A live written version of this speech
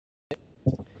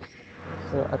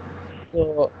ও আচ্ছা। তো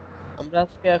আমরা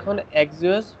আজকে এখন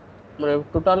এক্সিওস মানে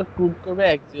টোটাল ক্রুড করবে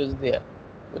এক্সিওস দিয়ে,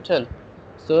 বুঝছেন?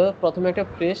 সো প্রথমে একটা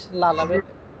ফ্রেশ লারাভেল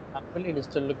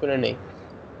ইনস্টল করে নেই।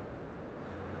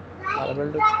 লারাভেল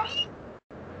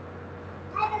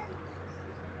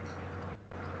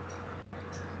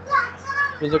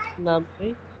প্রজেক্ট নাম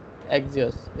নেই,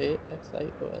 এক্সিওস,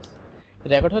 AXIOS।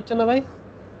 রেকর্ড হচ্ছে না ভাই?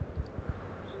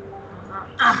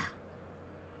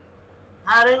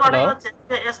 হ্যাঁ রেকর্ডিং হ্যালো। হচ্ছে,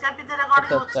 এসকেপি তে রেকর্ডিং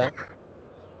আচ্ছা আচ্ছা হচ্ছে।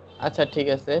 আচ্ছা, ঠিক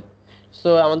আছে। সো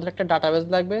আমাদের একটা ডাটাবেস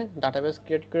লাগবে, ডাটাবেস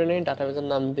ক্রিয়েট করে নেই, ডাটাবেসের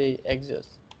নাম দিই Axios.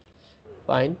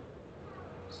 Fine.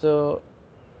 So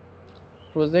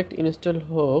project install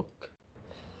হোক,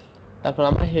 তারপর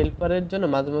আমার হেল্পারের জন্য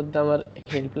মাঝে মধ্যে আমার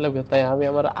হেল্প লাগবে, তাই আমি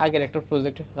আমার আগের একটা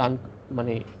প্রজেক্ট রান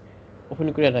মানে ওপেন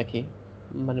করে রাখি,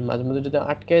 মানে মাঝে মধ্যে যদি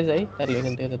আটকে যাই তাহলে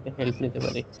এখান থেকে যাতে হেল্প নিতে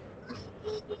পারি।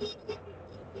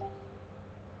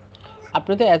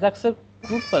 আপনি তো অ্যাজাক্সের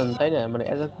ক্রুড পারেন তাই না? মানে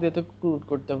অ্যাজাক্স দিয়ে তো ক্রুড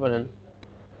করতে পারেন।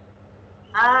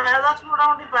 হ্যাঁ অ্যাজাক্স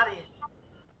মোটামুটি পারি।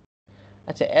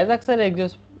 আচ্ছা, অ্যাজাক্স আর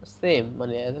এক্সিওস সেম,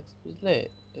 মানে অ্যাজাক্স বুঝলে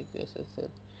এক্সিওস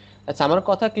সেম। আচ্ছা, আমার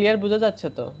কথা ক্লিয়ার বোঝা যাচ্ছে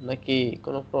তো নাকি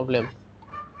কোনো প্রবলেম?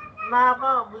 না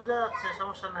বা বুঝা যাচ্ছে,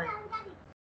 সমস্যা নাই।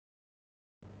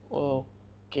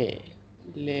 ওকে,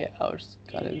 লেআউটস,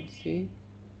 কারেন্সি,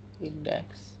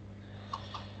 ইন্ডেক্স।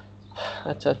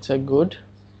 আচ্ছা আচ্ছা, গুড।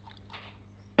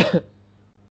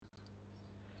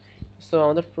 সো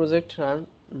আমাদের প্রজেক্ট রান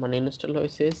মানে ইনস্টল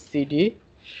হয়েছে, সিডি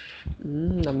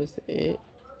নাম হচ্ছে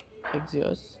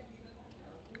Axios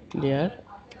clear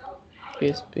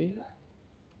PSP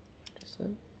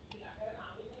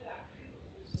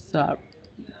serve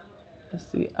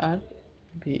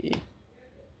সিআরভিই।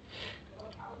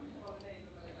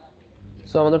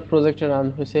 So আমাদের প্রজেক্টে রান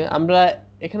হয়েছে। আমরা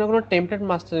এখানে কোনো টেমপ্লেট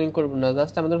মাস্টারিং করব না,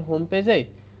 জাস্ট আমাদের হোম পেজে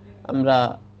আমরা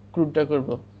ক্রুডটা করব,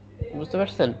 বুঝতে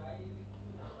পারছেন?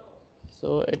 সো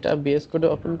এটা বিএস কোডে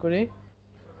ওপেন করি।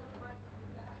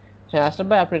 হ্যাঁ আশরাফ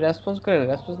ভাই, আপনি রেসপন্স করেন,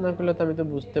 রেসপন্স না করলে তো আমি তো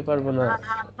বুঝতে পারবো না। হ্যাঁ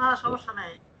হ্যাঁ না সমস্যা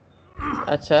নেই।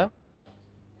 আচ্ছা,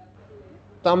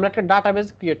 তো আমরা একটা ডাটাবেস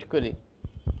ক্রিয়েট করি।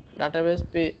 ডাটাবেস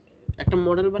একটা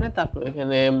মডেল বানাই, তারপর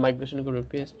এখানে মাইগ্রেশন করব।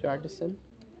 PSP artisan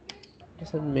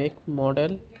make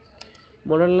model.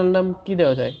 মডেলের নাম কি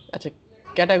দেওয়া যায়? আচ্ছা,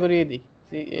 ক্যাটাগরি দিই,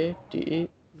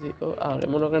 CATEGOR।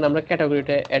 মনে করেন আমরা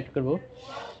ক্যাটাগরিটা অ্যাড করব।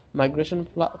 মাইগ্রেশন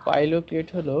ফাইলও ক্রিয়েট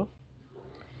হলো,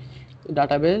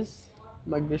 database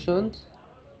migration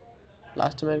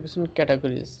last migration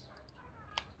categories.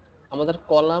 আমাদের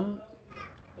কলাম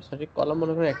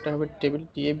মনে করেন একটা হবে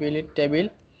টেবিল, টেবিল,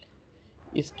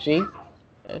 স্ট্রিং,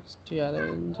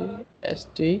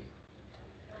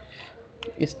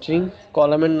 স্ট্রিং।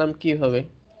 কলামের নাম কি হবে?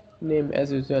 Name as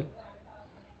usual.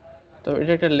 তো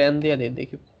এটা একটা লেন দিয়ে দিই,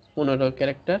 দেখি 15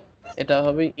 ক্যারেক্টার। এটা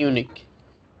হবে ইউনিক,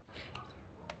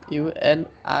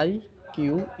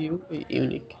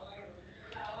 ইউনিক।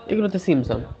 এগুলো তো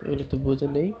সিমসাম, এগুলো তো বোঝে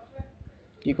নেই।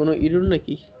 কি কোনো ইরর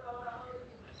নাকি?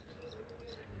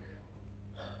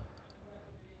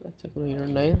 আচ্ছা, কোনো ইরর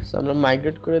নাই। So আমরা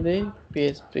মাইগ্রেট করে দেই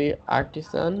পিএসপি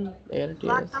আর্টিসান স্লাগ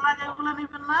এলটিএস। টালাগ এগুলো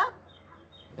নিবেন না?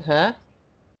 হ্যাঁ,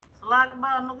 স্লাগ বা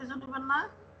অন্য কিছু নিবেন না?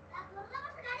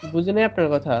 বুঝে নেই আপনার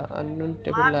কথা। আননোন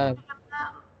টেবিল স্লাগ নিবেন না,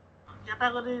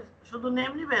 ক্যাটাগরি শুধু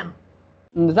নেম নিবেন?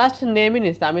 জাস্ট নেমই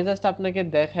নিচ্ছে, আমি জাস্ট আপনাকে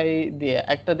দেখাই দিয়ে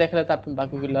একটা দেখালে তো আপনি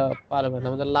বাকিগুলো পারবেন।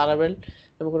 আমাদের লারাভেল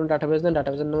এবং কোনো ডাটাবেস না,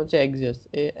 ডাটাবেসের নাম হচ্ছে এক্সিওস,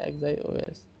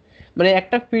 AXIOS। মানে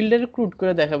একটা ফিল্ডের ক্রুড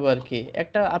করে দেখাবো আর কি।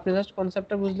 একটা আপনি জাস্ট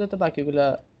কনসেপ্টটা বুঝলে তো বাকিগুলা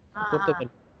হ্যাঁ করতে হ্যাঁ। পারবেন,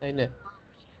 তাই না?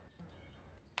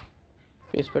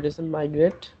 পেজ পার্টিশন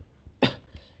মাইগ্রেট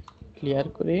ক্লিয়ার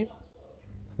করি,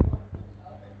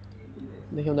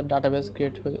 দেখি আমাদের ডাটাবেস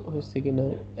ক্রিয়েট হয়েছে কিনা।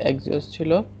 এক্সিওস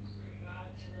ছিল,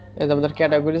 এই যে আমাদের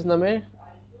ক্যাটাগরিজ নামে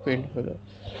ফিল্ড হলো।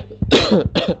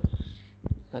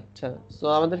 আচ্ছা, সো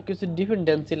আমাদের কিছু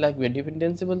ডিপেন্ডেন্সি লাগবে।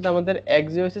 ডিপেন্ডেন্সি বলতে আমাদের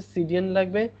এক্সিওস এর সিডিএন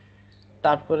লাগবে,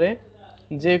 তারপরে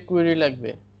যে কুয়েরি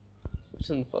লাগবে,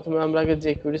 বুঝছেন? প্রথমে আমরা আগে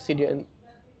যে কুয়েরি সিডিএন।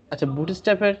 আচ্ছা,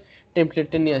 বুটস্ট্র্যাপের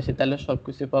টেমপ্লেটটা নিয়ে আসি, তাহলে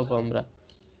সবকিছু পাবো আমরা।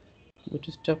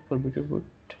 Bootstrap for boot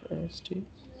ST,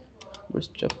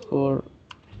 bootstrap for,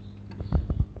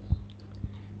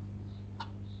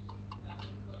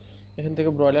 এখান থেকে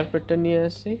ব্রয়লার পেটটা নিয়ে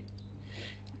আসি,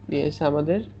 নিয়ে এসে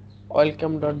আমাদের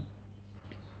ওয়েলকাম ডট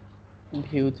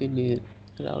ভিউতে নিয়ে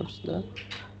রাউটস না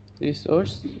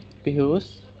রিসোর্স ভিউস।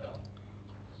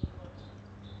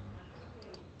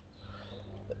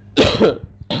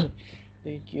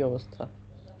 এই কি অবস্থা?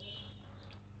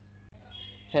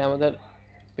 হ্যাঁ, আমাদের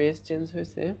পেজ চেঞ্জ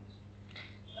হয়েছে।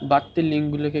 বাড়তি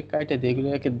লিঙ্কগুলোকে কাটে দিয়ে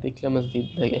এগুলোকে দেখলে আমার জিদ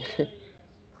লাগে।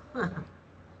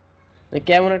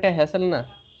 কেমন একটা হ্যাসেল না?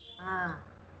 হ্যাঁ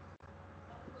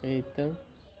এই তো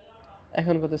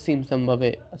এখন কত সিমসাম ভাবে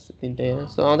আছে তিনটাই।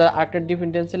 সো আমাদের আরেকটা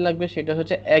ডিপেন্ডেন্সি লাগবে, সেটা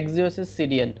হচ্ছে এক্সিওস এর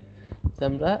সিডিএন।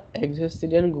 আমরা এক্সিওস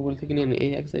সিডিএন গুগল থেকে নিয়ে নিই,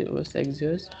 এই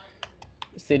এক্সিওস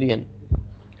সিডিএন।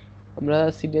 আমরা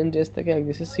সিডিএন ড্রেস থেকে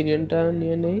এক্সিওস সিডিএনটা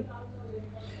নিয়ে নেই,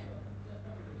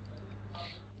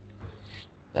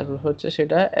 তারপর হচ্ছে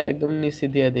সেটা একদম নিচে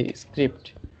দিয়ে দিই স্ক্রিপ্ট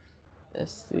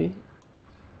এসসি,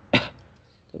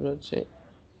 তারপর হচ্ছে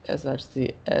এসআরসি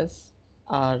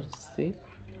এসআরসি।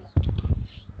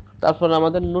 তারপর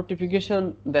আমাদের নোটিফিকেশন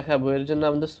দেখাবো, এর জন্য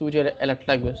আমাদের সুইচ অ্যালার্ট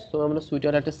লাগবে। তো আমরা সুইচ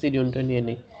অ্যালার্টের সিডিএনটা নিয়ে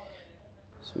নিই,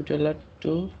 switch alert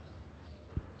two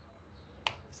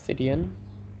CDN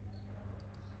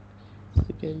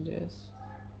CDN dress.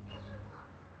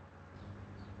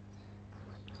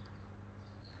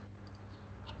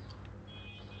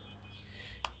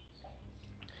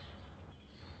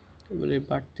 এবারে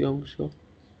বাড়তি অংশ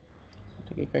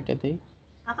এটাকে কেটে দেই।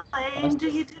 আচ্ছা, এই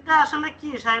ইন্টিগ্রিটিটা আসলে কি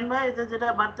শাহিন ভাই, এই যে যেটা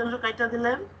বাড়তি অংশ কাইটা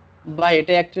দিলেন? ভাই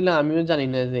এটা অ্যাকচুয়ালি আমিও জানি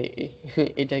না যে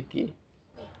এটা কি।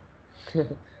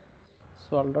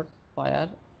 সোয়াল ডট ফায়ার,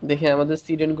 দেখে আমাদের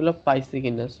সিডেন্ট গুলো পাইছে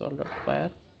কিনা। সোয়াল ডট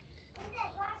ফায়ার,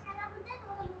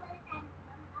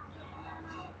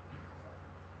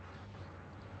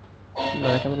 না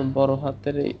এটা মানে বড়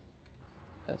হাতের এই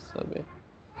S হবে।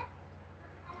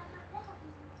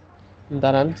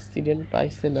 দাঁড়ান, সিডেন্ট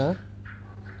পাইছে না।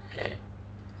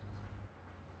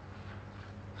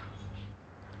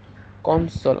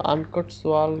 কনসোল আনকট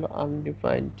সোয়াল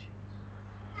আনডিফাইন্ড,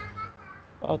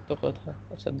 অত কথা।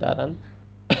 আচ্ছা দাঁড়ান,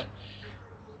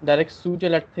 ডাইরেক্ট সুইচ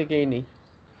অ্যালার্ট থেকেই নেই।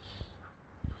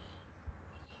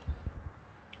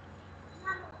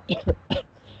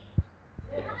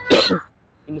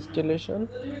 ইনস্টলেশন,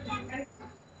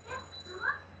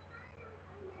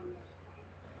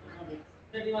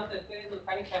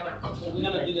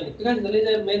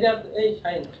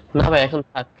 না ভাই এখন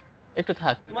থাক, একটু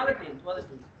থাক,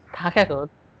 থাক এখন।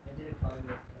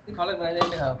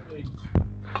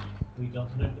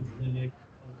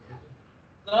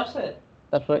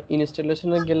 তারপর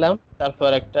ইনস্টলেশনে গেলাম, তারপর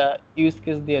একটা ইউজ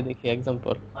কেস দিয়ে দেখি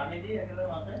एग्जांपल।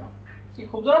 কি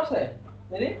খুব জোর আছে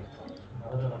এরি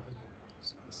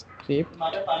স্ক্রিপ্ট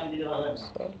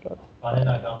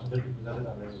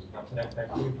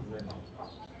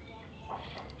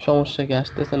সমস্যা কি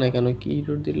আসতেছে না কেন? কি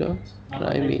ইরর দিল?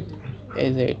 প্রাইমি, এই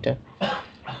যে এটা,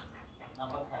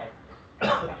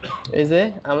 এই যে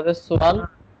আমাদের সোয়াল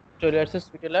চলে আসছে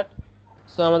সুইট অ্যালার্ট।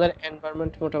 সো আমাদের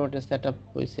এনভায়রনমেন্ট মোটামুটি সেটআপ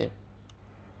হইছে।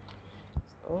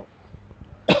 তো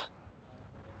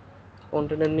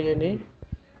কন্টেনার নিয়ে নেই,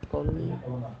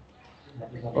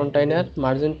 কন্টেইনার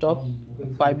মার্জিন টপ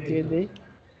 5 দিয়ে দেই,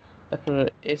 তারপর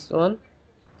S1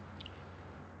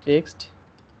 text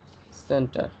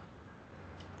centre,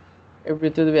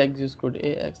 everything will be Axios code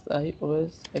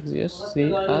AXIOS Axios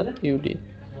CRUD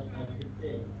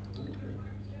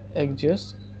Axios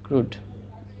CRUD।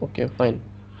 Okay fine,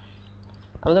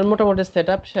 আমাদের মোটামুটি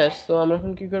সেটআপ শেষ। তো আমরা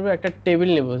এখন কি করব, একটা টেবিল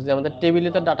নেব, যে আমাদের টেবিলে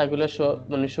তো ডাটাগুলো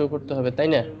শো করতে হবে, তাই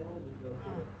না?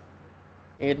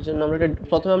 এর জন্য আমরা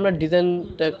প্রথমে আমরা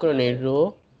ডিজাইনটা করে নেই, রো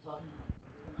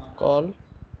কল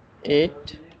 8,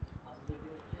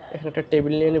 এখানে একটা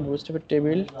টেবিল নিয়ে নিই, বুস্ট্র্যাপ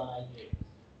টেবিল,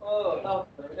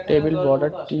 টেবিল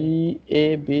বর্ডার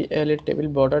TABL এর টেবিল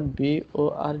বর্ডার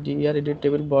BORDER এর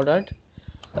টেবিল বর্ডার,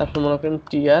 তারপর মনে করেন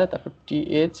TR, তারপর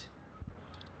TH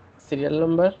serial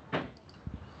number,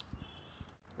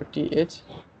 TH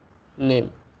name,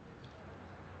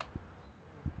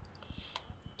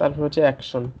 তারপর হচ্ছে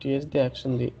অ্যাকশন, TH দিয়ে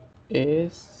অ্যাকশন দিই,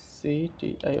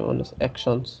 ACTIONS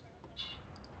অ্যাকশনস।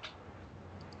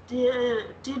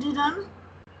 টিডি ডান?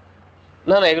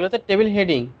 না না, এগুলোতে টেবিল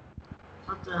হেডিং।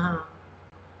 আচ্ছা হ্যাঁ,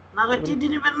 না ভাই টিডি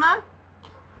নেবেন না?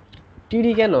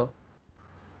 টিডি কেন?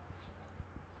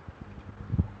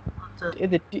 আচ্ছা,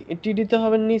 এতে টিডি তো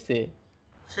হবে নিচে।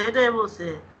 সেটাই বলছি।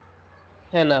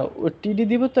 হ্যাঁ না, ও টিডি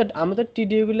দিব তো, আমরা তো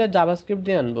টিডি গুলো জাভাস্ক্রিপ্ট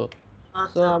দিয়ে আনবো। সো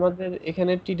আচ্ছা, আমাদের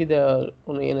এখানে টিডি দেওয়ার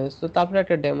কোনো ইয়ে নেই। তো তারপরে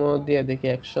একটা ডেমো দিয়ে দেখি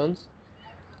অ্যাকশনস,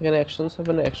 এখানে অ্যাকশনস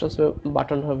হবে না, অ্যাকশনস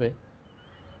বাটন হবে,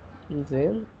 যে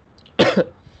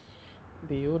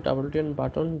view double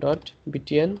button dot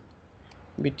BTN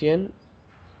BTN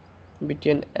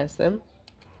BTN SM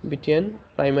BTN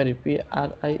primary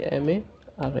PRIMA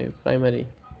আর প্রাইমারি।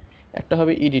 একটা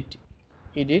হবে এডিট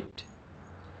এডিট,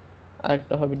 আর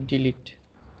একটা হবে ডিলিট।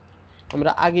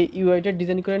 আমরা আগে ইউআইটা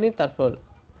ডিজাইন করে নিই, তারপর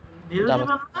ভিউ দিবেন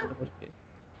না? জাভাস্ক্রিপ্ট।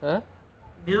 হ্যাঁ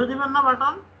ভিউ দিবেন না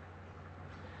বাটন?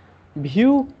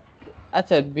 ভিউ,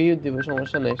 আচ্ছা ভিউ দিব,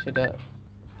 সমস্যা নেই, সেটা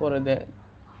পরে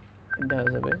দেওয়া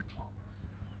যাবে।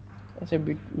 আচ্ছা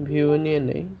ভিউ নিয়ে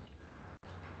নেই।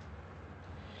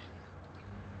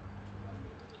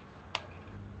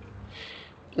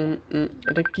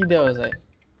 এটা কি দেওয়া যায়?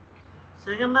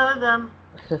 Secondary then.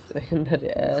 Secondary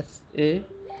S A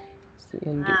C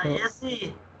N D O AC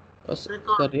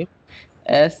sorry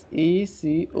S E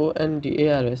C O N D A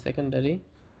R secondary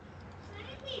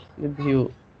view.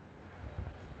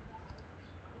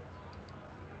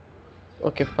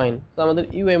 Okay fine, তো আমাদের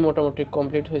ইউআই মোটামুটি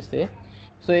কমপ্লিট হয়েছে।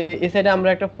 সো এই সাইডে আমরা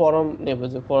একটা ফর্ম নেব,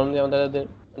 যে ফর্ম দিয়ে আমাদের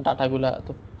ডাটাগুলা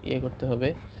তো ইয়ে করতে হবে।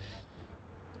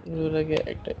 এর আগে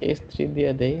একটা S3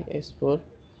 দিয়ে দেই, S4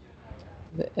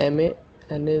 M A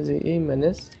N A G E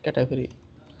manage category,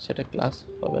 সেটা ক্লাস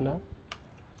হবে না।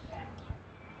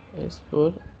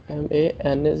 S4 M A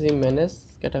N A G manage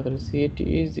category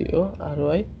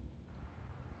CATEGORY।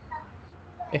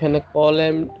 এখানে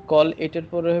কল 8 এর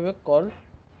পরে হবে কল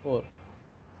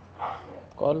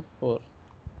 4,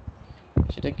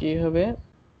 সেটা কি হবে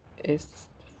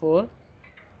S4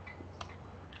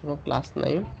 কোনো ক্লাস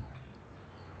নাই,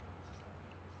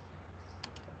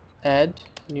 add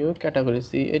new category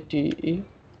CATEGORY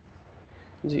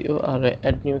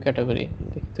add new category।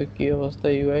 দেখতে কি অবস্থা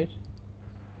ইউআই।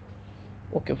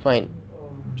 ওকে ফাইন,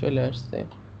 চলে আসছে।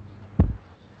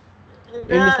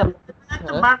 এটা এর নিচে একটা হ্যাঁ,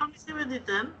 বাটন হিসেবে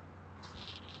দিতেন।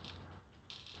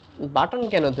 বাটন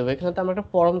কেন দেবো, এখানে তো আমার একটা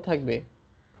ফর্ম থাকবে।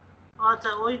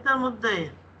 আচ্ছা, ওইটার মধ্যে।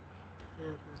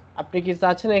 আপনি কি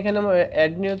চাচ্ছেন এখানে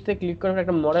অ্যাড নিউতে ক্লিক করে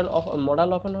একটা মডেল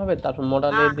ওপেন হবে, তারপর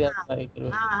মডেলে হ্যাঁ, দিয়ে হ্যাঁ, আমরা করব।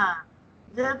 হ্যাঁ, হ্যাঁ।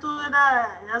 যেহেতু এটা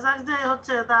অ্যাজাক্স দিয়ে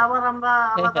হচ্ছে, তা আবার আমরা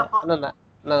হ্যাঁ আলাদা হ্যাঁ, না না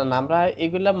না না না, আমরা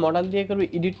এগুলা মডেল দিয়ে করব,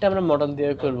 এডিটটা আমরা মডেল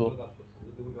দিয়ে করব। আচ্ছা,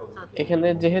 এখানে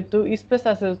যেহেতু স্পেস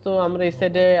আছে, তো আমরা এই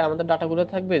সাইডে আমাদের ডাটাগুলো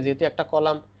থাকবে, যেহেতু একটা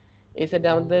কলাম, এই সাইডে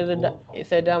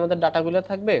আমাদের ডাটাগুলো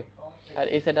থাকবে, আর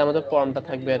এই সাইডে আমাদের ফর্মটা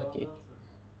থাকবে আর কি।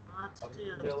 আচ্ছা, ঠিক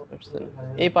আছে। বুঝতে পারছেন?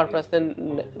 এই পারপাসে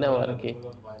নেওয়া আর কি।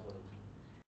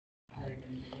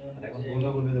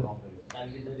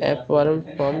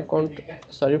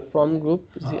 ফর্ম গ্রুপ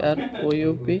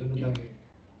GROUP,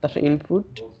 তারপর ইনপুট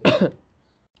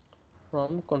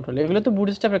ফর্ম কন্ট্রোল, এগুলো তো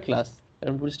বুটস্ট্র্যাপের ক্লাস,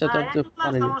 কারণ বুটস্ট্র্যাপ তো হ্যাঁ, আপনি এগুলো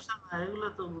জানেনই। সমস্যা না, এগুলো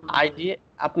তো বুঝতে আইডি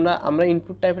আমরা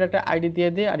ইনপুট টাইপের একটা আইডি দিয়ে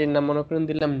দিই, আইডির নাম মনে করেন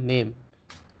দিলাম নেম।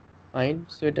 ফাইন,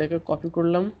 সো এটাকে কপি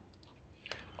করলাম,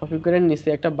 কপি করে নিচে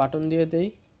একটা বাটন দিয়ে দেই,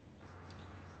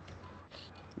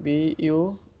 বিইউ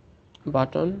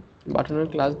বাটন, বাটনের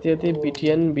ক্লাস দিয়ে দিই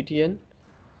BTN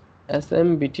SM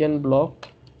BTN block,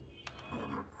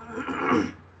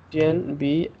 BTN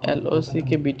BLOC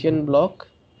কে বিটিএন ব্লক,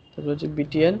 তারপর হচ্ছে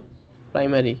বিটিএন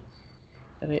প্রাইমারি,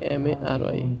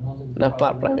 MARY না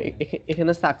প্রাইমারি,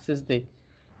 এখানে সাকসেস দেই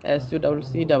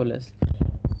SUCCESS।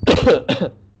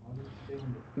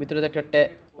 ভিতরে একটা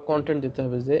কন্টেন্ট দিতে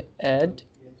হবে, যে অ্যাড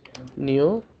নিউ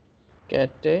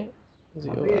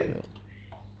ক্যাটাগরি।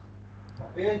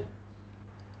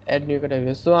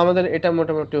 সো আমাদের এটা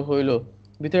মোটামুটি হইলো।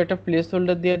 ভিতরে একটা প্লেস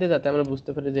হোল্ডার দিয়ে দিই, যাতে আমরা বুঝতে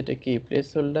পারি যে এটা কি place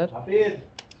holder.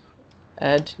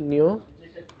 Add new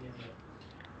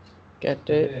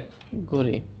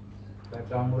category.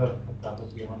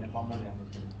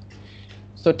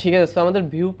 So ঠিক আছে, সো আমাদের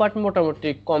ভিউ পার্ট মোটামুটি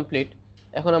কমপ্লিট।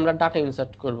 এখন আমরা ডাটা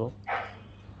ইনসার্ট করব।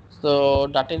 সো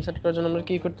ডাটা ইনসার্ট করার জন্য আমরা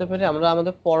কি করতে পারি, আমরা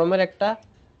আমাদের ফর্মের একটা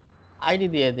আইডি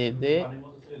দিয়ে দিই, যে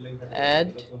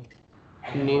add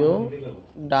new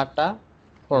data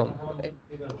form,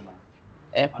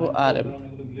 FORM,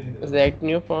 add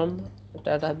new form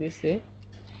data দিছি।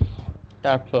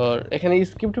 তারপর এখানে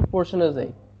স্ক্রিপ্ট পোর্শনে যাই,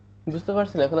 বুঝতে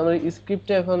পারছেন? এখন আমরা স্ক্রিপ্ট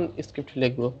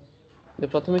লিখবো। যে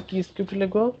প্রথমে কি স্ক্রিপ্ট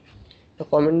লিখবো,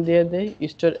 কমেন্ট দিয়ে দেই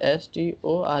স্টোর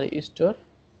স্টোর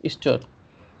স্টোর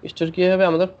স্টোর কি হবে,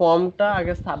 আমাদের ফর্মটা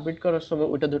আগে সাবমিট করার সময়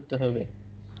ওটা ধরতে হবে,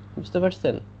 বুঝতে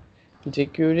পারছেন? যে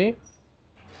কিউরি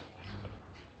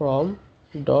ফর্ম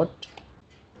ডট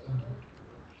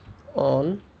অন,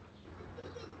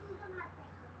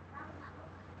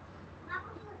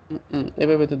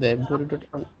 এভাবে তো দেয় body dot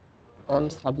on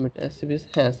submit SBS,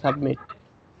 হ্যাঁ সাবমিট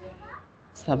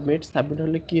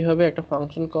হলে কি হবে, একটা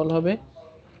ফাংশন কল হবে,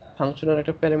 ফাংশনের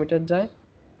একটা প্যারামিটার যায়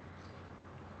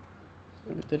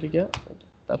ভিতরে গিয়া,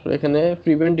 তারপর এখানে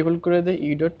প্রিভেন্ট ডিফল্ট করে দেয়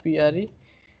e.pre,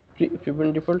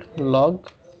 prevent default log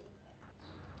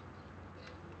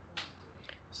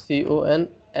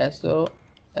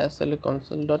console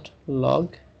console dot log.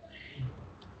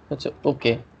 আচ্ছা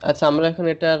ওকে, আচ্ছা আমরা এখন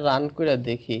এটা রান করে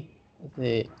দেখি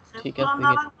যে ঠিক সেমিকোলন আছে দেওয়া কি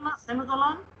লাগবে না,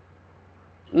 সেমিকোলন।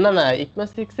 না। না, ইকমা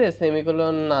 6 এ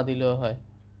সেমিকোলন না দিলেও হয়,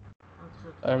 আচ্ছা,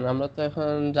 ঠিক কারণ আছে। আমরা তো এখন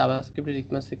জাভাস্ক্রিপ্টের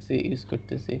ইকমা 6 এ ইউজ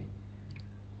করতেছি।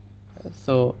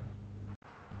 সো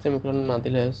সেমিকোলন না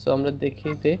দিলে, সো আমরা দেখি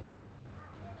যে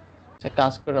একটা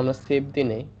কাজ করে আমরা সেভ দিই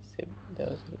নাই, সেভ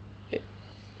দেওয়া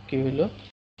কি হলো,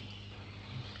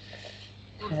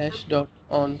 hash dot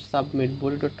on submit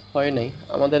body dot হয় নাই,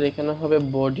 আমাদের এখানে হবে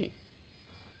বডি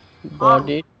ফর্ম,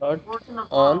 ডট বডি না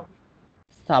অন ফর্ম?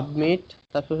 সাবমিট,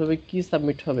 তারপর হবে কি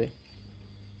সাবমিট হবে,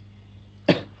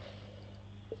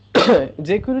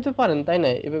 যে করতে পারেন তাই না,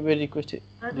 এভাবে রিকোয়েস্ট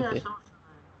দিতে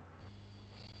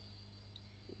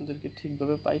ওদেরকে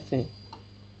ঠিকভাবে পাইছে।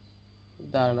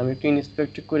 দাঁড়ান আমি একটু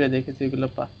ইন্সপেক্ট করে দেখেছি এগুলো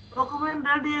ডকুমেন্ট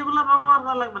রেডি এগুলো ব্যবহার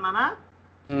করা লাগবে না না?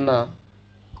 না,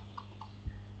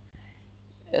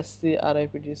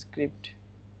 SCRIPD স্ক্রিপ্ট।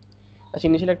 আচ্ছা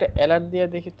ইনিশিয়াল একটা অ্যালার্ট দিয়ে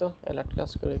দেখি তো অ্যালার্ট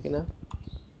কাজ করে কিনা।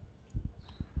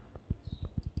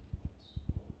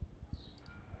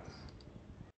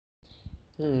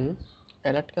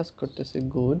 অ্যালার্ট কাজ করতেছে,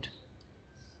 গুড।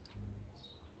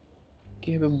 কি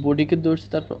হবে, বডিকে ধরছে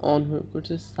তারপর অন হয়ে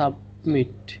করছে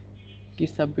সাবমিট। কি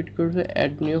সাবমিট করবে,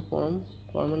 অ্যাড নিউ ফর্ম,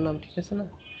 ফর্মের নাম ঠিক আছে না?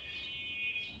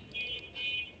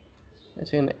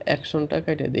 আচ্ছা এখানে অ্যাকশনটা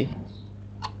কেটে দিই,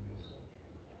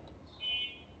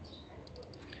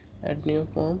 অ্যাড নিউ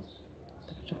ফর্ম,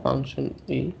 একটা ফাংশন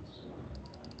এই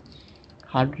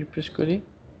হার্ড রিফ্রেশ করি,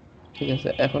 ঠিক আছে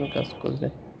এখন কাজ করবে।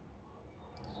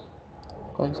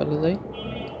 কনসোলে যাই,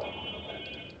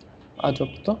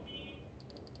 আজব তো,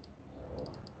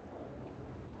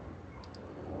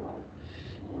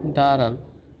 দাঁড়ান।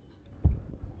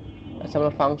 আচ্ছা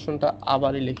আমরা ফাংশনটা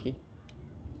আবারই লিখি,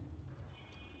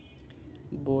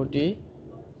 body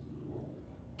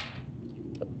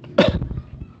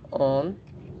on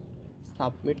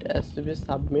submit, STP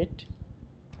submit,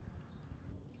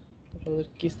 আমাদের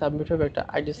কি সাবমিট হবে, একটা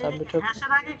আইডি সাবমিট হবে।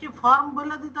 হ্যাশের আগে কি ফর্ম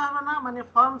বলে দিতে হবে না, মানে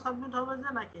ফর্ম সাবমিট হবে যে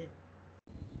নাকি?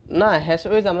 না হ্যাশ,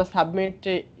 ওই যে আমরা সাবমিট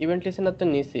ইভেন্ট লিসেনার তো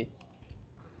নিয়েছি,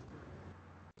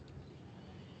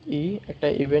 একটা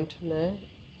ইভেন্ট নেয়,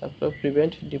 তারপর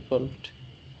প্রিভেন্ট ডিফল্ট,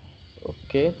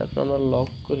 ওকে। তারপর আমরা লগ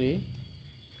করি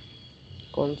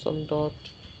কনসোল ডট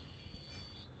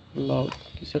লগ,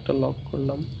 কিছু একটা লগ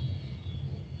করলাম,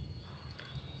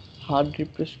 হার্ড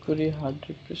রিফ্রেশ করি,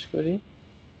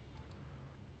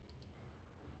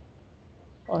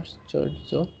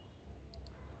 আশ্চর্য,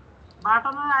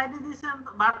 বাটনের আইডি দিয়েছেন,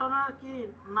 বাটনের কি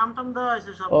নাম টাম দেওয়া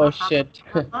হয়েছে সব? ও শিট,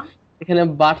 এখানে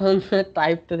বাটন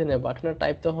টাইপ তো দিনে, বাটনের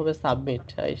টাইপ তো হবে সাবমিট,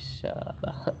 আইসা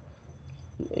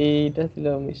এইটা ছিল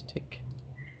mistake.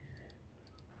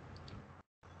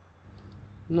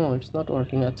 No it's not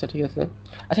working. আচ্ছা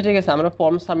ঠিক আছে, আমরা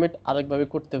ফর্ম সাবমিট আরেকভাবে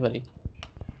করতে পারি।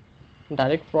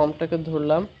 ডাইরেক্ট ফর্মটাকে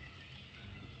ধরলাম,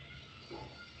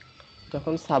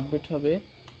 যখন সাবমিট হবে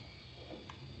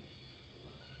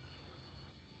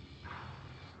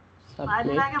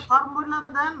আইডির আগে ফর্ম বললে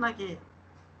দেন নাকি?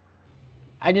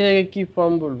 আইডির আগে কি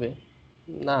ফর্ম বলবে,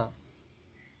 না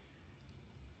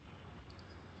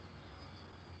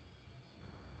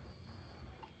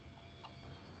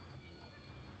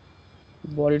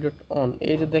বডি ডট অন,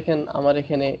 এই যে দেখেন আমার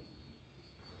এখানে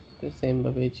সেম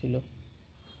ভাবেই ছিল।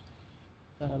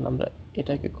 কারণ আমরা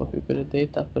এটাকে কপি করে দেই,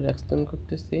 তারপরে এক্সটেন্ড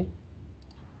করতেছি,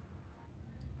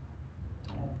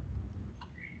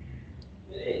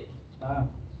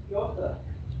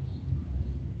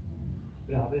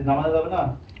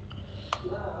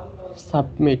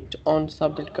 submit on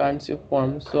submit currency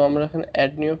form. So আমরা এখানে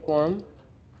অ্যাড নিউ ফর্ম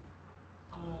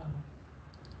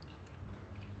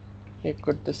ক্লিক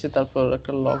করতেছি, তারপর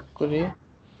একটা লগ করি,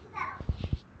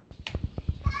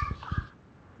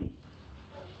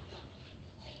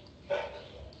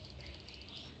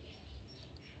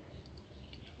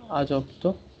 আজব তো,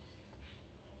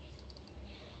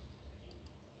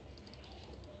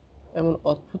 এমন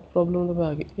অদ্ভুত প্রবলেম তো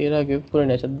এর আগে করে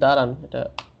নিয়েছে। দাঁড়ান এটা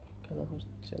কেন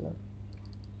হচ্ছে না,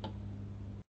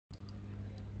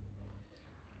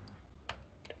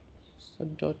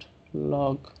 ডট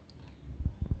লগ,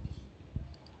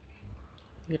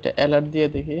 এটা অ্যালার্ট দিয়ে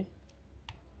দেখি,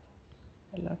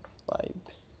 alert 5,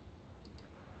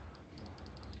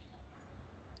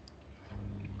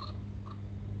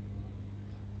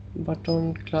 button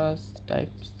class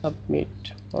type submit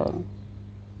form,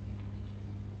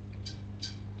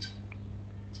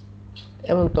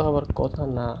 এমন তো হবার কথা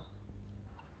না।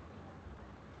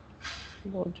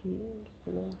 Body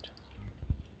document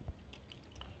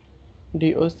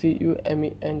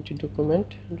document document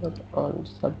dot on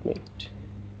submit,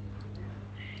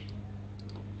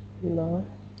 না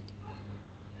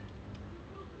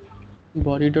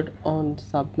বডি ডট অন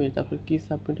সাবমিট, তারপর কি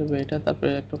সাবমিট হবে এটা,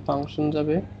 তারপরে একটা ফাংশন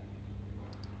যাবে,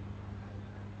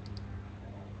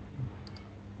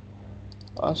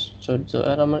 আশ্চর্য।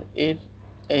 আর আমার এর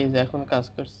এই যে এখন কাজ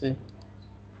করছে,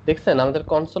 দেখছেন আমাদের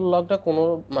কনসোল লগটা কোনো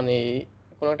মানে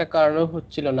কোনো একটা কারণে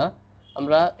হচ্ছিল না।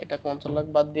 আমরা এটা কনসোল লগ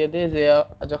বাদ দিয়ে দিই, যে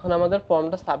যখন আমাদের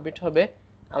ফর্মটা সাবমিট হবে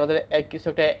আমাদের কিছু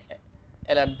একটা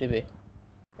অ্যালার্ট দিবে,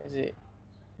 এই যে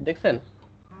দেখছেন।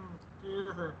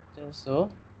 সো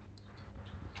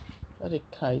আরে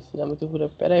খাইছি, আমি তো পুরো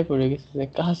প্যারায় পড়ে গেছি যে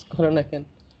কাজ করে না কেন।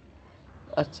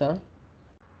 আচ্ছা,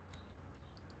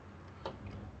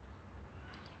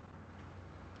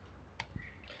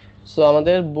 সো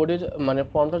আমাদের বডির মানে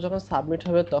ফর্মটা যখন সাবমিট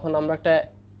হবে তখন আমরা একটা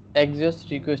এক্সিওস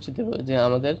রিকোয়েস্ট দেব যে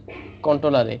আমাদের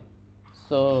কন্ট্রোলারে।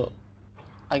 সো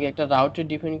আগে একটা রাউটে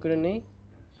ডিফাইন করে নেই,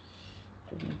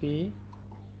 বি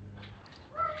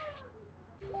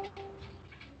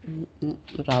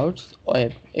রাউটস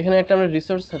ওয়েব। এখানে একটা আমরা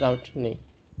রিসোর্স রাউট নেই,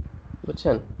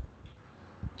 বুঝছেন?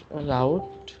 রাউট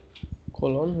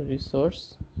কোলন রিসোর্স,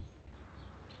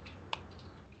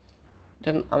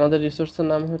 আমাদের রিসোর্সের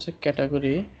নাম হচ্ছে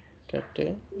ক্যাটাগরি, ক্যাটে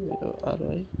আর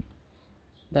ওয়াই।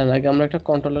 তার আগে আমরা একটা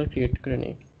কন্ট্রোলার ক্রিয়েট করে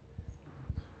নিই,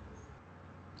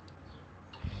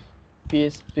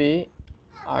 PSP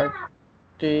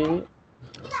RT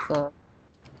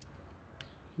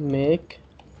make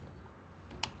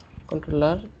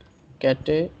controller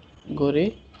category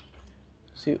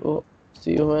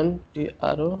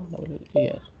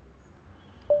CONTROLLER।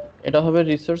 এটা হবে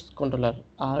resource controller,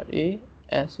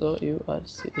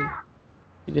 RESOURCE,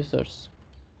 resource.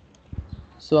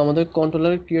 So আমাদের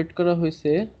কন্ট্রোলার ক্রিয়েট করা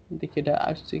হয়েছে, দেখি এটা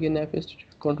আসছে কিনা।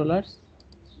 কন্ট্রোলার্স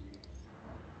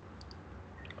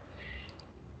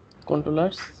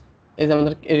কন্ট্রোলার্স এই যে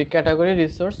আমাদের ক্যাটাগরি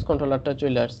রিসোর্স কন্ট্রোলারটা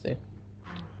চলে আসছে,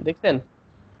 দেখছেন?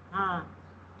 হ্যাঁ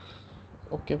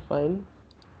ওকে ফাইন।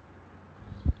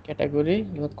 ক্যাটাগরি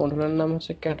কন্ট্রোলার নাম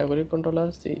হচ্ছে ক্যাটাগরি কন্ট্রোলার,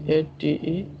 CATE।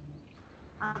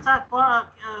 আচ্ছা,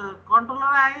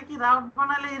 কন্ট্রোলার আগে কি রাউট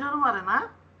বানালে এরর মারে না?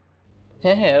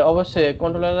 হ্যাঁ হ্যাঁ অবশ্যই,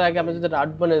 কন্ট্রোলারের আগে আমরা যদি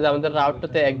রাউট বানাই যে আমাদের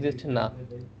রাউটটাতে এক্সিস্ট না,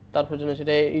 তারপর জন্য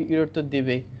সেটা এরর তো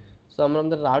দিবেই। সো আমরা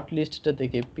আমাদের রাউট লিস্টটা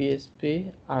দেখি, পিএসপি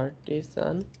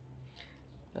আর্টিসান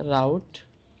রাউট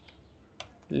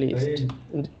লিস্ট।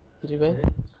 জি ভাই।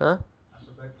 হ্যাঁ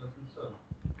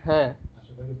হ্যাঁ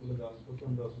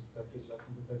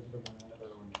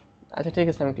আচ্ছা ঠিক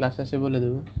আছে, আমি ক্লাস শেষে বলে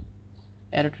দেবো।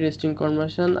 Error testing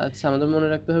conversion. আচ্ছা, আমাদের মনে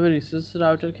রাখতে হবে রিসোর্স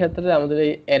রাউটের ক্ষেত্রে আমাদের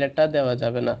এই এররটা দেওয়া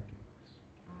যাবে না,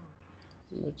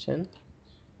 বুঝছেন?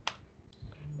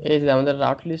 এই যে আমাদের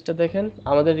রাউট লিস্টটা দেখেন,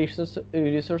 আমাদের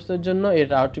রিসোর্সের জন্য এই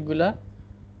রাউটগুলা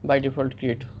বাই ডিফল্ট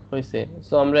ক্রিয়েট হয়েছে।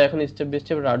 সো আমরা এখন স্টেপ বাই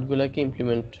স্টেপ রাউটগুলোকে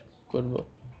ইমপ্লিমেন্ট করব।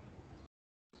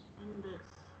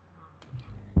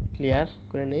 ক্লিয়ার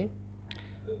করে নেই।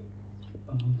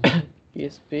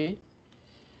 পিএসপি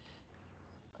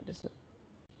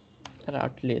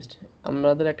রাউট লিস্ট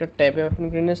আমাদের একটা ট্যাবে ওপেন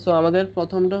করে নিই। সো আমাদের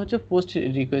প্রথমটা হচ্ছে পোস্ট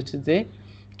রিকোয়েস্ট, যে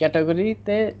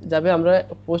ক্যাটাগরিতে যাবে আমরা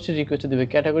পোস্ট রিকোয়েস্ট দেব।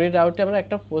 ক্যাটাগরি রাউটে আমরা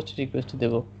একটা পোস্ট রিকোয়েস্ট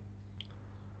দেব।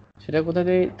 সেটা কোথা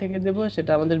থেকে দেব?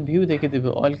 সেটা আমাদের ভিউ থেকে দেব,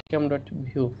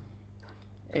 welcome.view।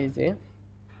 এই যে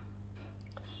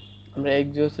আমরা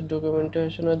এক্সিওস এর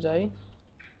ডকুমেন্টেশনে যাই,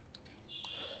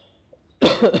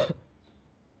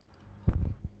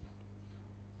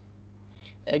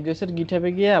 এক্সিওস এর গিটহাবে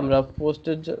গিয়ে আমরা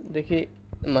পোস্টের দেখি,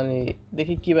 মানে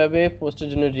দেখি কিভাবে পোস্টের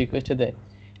জন্য রিকোয়েস্ট দেয়।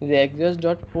 যে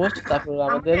axios.post, তারপর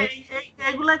আমাদের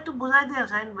এগুলো একটু বুঝাই দেন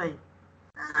শাহিন ভাই।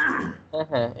 হ্যাঁ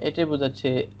হ্যাঁ এটাই বোঝাচ্ছি।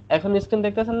 এখন স্ক্রিন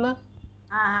দেখতেছেন না?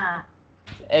 হ্যাঁ হ্যাঁ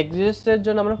axios এর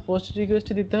জন্য আমরা পোস্ট রিকোয়েস্ট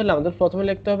দিতে হলে আমাদের প্রথমে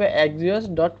লিখতে হবে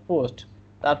axios.post,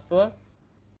 তারপর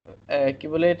কি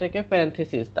বলে এটাকে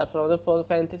প্যারেনথেসিস, তারপর আমাদের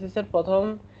প্যারেনথেসিসের প্রথম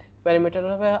প্যারামিটার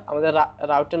হবে আমাদের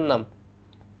রাউটের নাম,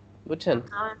 বুঝছেন?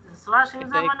 স্ল্যাশ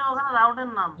ইউজার মানে ওখানে রাউটের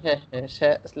নাম। হ্যাঁ হ্যাঁ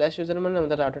স্ল্যাশ ইউজার মানে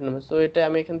আমাদের রাউটার নাম। সো এটা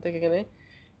আমি এখান থেকে এখানে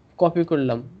কপি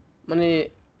করলাম, মানে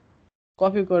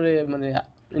কপি করে মানে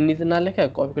নিচে না লেখা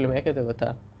কপি করলাম, একই তো কথা।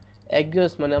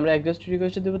 এক্সিওস মানে আমরা এক্সিওস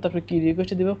রিকোয়েস্ট দেব, তারপর কি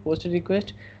রিকোয়েস্ট দেব? Post request.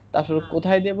 তারপর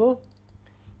কোথায় দেব?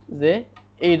 যে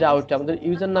এই রাউটে আমাদের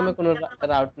ইউজার নামে কোনো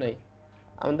রাউট নাই,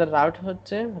 আমাদের রাউট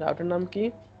হচ্ছে, রাউটের নাম কি?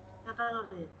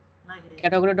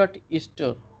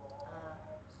 category.store।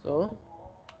 সো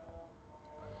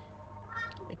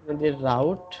এখানে দিয়ে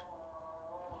রাউট,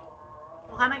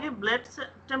 ওখানে কি ব্লেড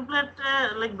টেমপ্লেট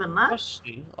লিখবেন না?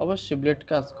 অবশ্যই অবশ্যই ব্লেড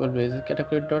কাজ করবে, যে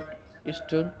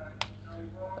category.store।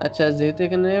 আচ্ছা, যেহেতু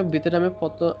এখানে ভিতরে আমি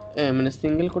কত মানে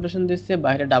সিঙ্গেল কোটেশন দিচ্ছি,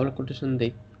 বাইরে ডাবল কোটেশন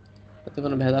দেই, যাতে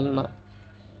কোনো ভেজাল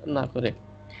না করে।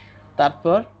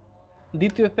 তারপর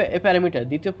দ্বিতীয়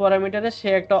প্যারামিটারে সে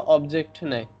একটা অবজেক্ট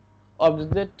নেয়।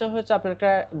 অবজেক্টটা হচ্ছে আপনার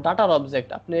একটা ডাটার অবজেক্ট।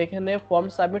 আপনি এখানে ফর্ম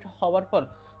সাবমিট হওয়ার পর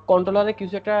কন্ট্রোলারে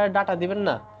কিছু একটা ডাটা দিবেন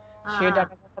না, সেই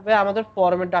ডাটাটা হবে আমাদের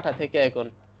ফর্মের ডাটা থেকে। এখন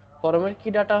ফর্মের কি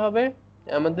ডাটা হবে?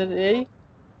 আমাদের এই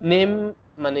নেম,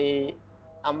 মানে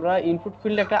আমরা ইনপুট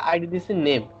ফিল্ডে একটা আইডি দিছি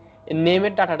নেম, এই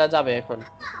নেমের ডাটাটা যাবে এখন।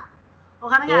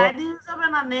 ওখানে কি তো আইডি ইউজ হবে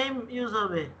না নেম ইউজ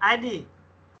হবে? আইডি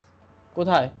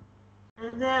কোথায়?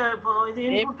 এই যে ওই যে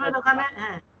ইনপুট ফিল্ড ওখানে,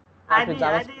 হ্যাঁ আপনি আইডি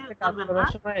জাভাস্ক্রিপ্টে ইউজ কাজ করবেন না?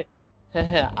 করার সময়, হ্যাঁ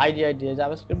হ্যাঁ আইডি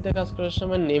জাভাস্ক্রিপ্টে কাজ করার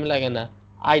সময় নেম লাগে না,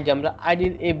 আইডি। আমরা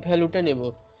আইডির এই ভ্যালুটা নেব।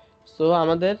 সো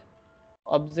আমাদের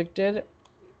অবজেক্টের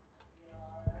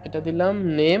এটা দিলাম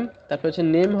নেম, তারপর হচ্ছে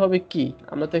নেম হবে কি,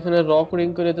 আমরা তো এখানে র কোডিং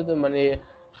করে তো মানে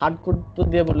হার্ড কোড তো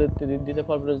দিয়ে বলে দিতে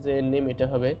পারবো না যে নেম এটা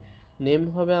হবে। নেম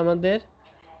হবে আমাদের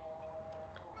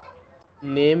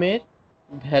নেমের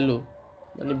ভ্যালু,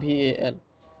 মানে VAL।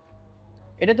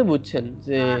 এটা তো বুঝছেন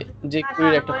যে যে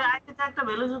কোয়েরির একটা, ওই আইডিতে একটা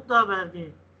ভ্যালু যুক্ত হবে আর কি।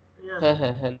 ঠিক আছে। হ্যাঁ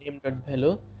হ্যাঁ হ্যাঁ, নেম ডট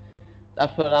ভ্যালু।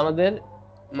 তারপর আমাদের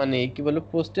মানে কি বলবো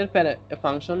পোস্টের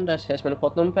ফাংশনটা শেষ, মানে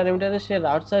প্রথম প্যারামিটারে সে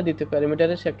রাউট চায়, দ্বিতীয়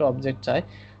প্যারামিটারে সে একটা অবজেক্ট চায়।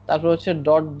 তারপর হচ্ছে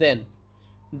ডট দেন।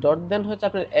 ডট দেন হচ্ছে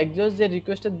আপনার এক্সিওস যে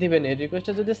রিকোয়েস্টটা দিবেন, এই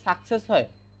রিকোয়েস্টটা যদি সাকসেস হয়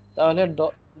তাহলে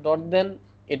ডট দেন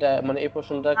এটা মানে এই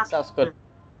পোর্শনটা কাজ কাজ করবে। করে।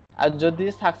 আর যদি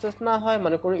সাকসেস না হয়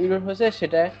মানে কোনো এরর হয়েছে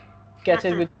সেটা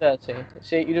ক্যাচের ক্যাচে। ভিতরে আছে,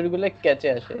 সেই এরর গুলো ক্যাচে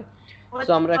আসে। ওই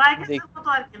সো আমরা ট্রাই এখন ক্যাচের দেখি, মতো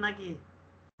আর কি নাকি?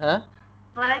 হ্যাঁ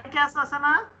ট্রাই ক্যাচ আছে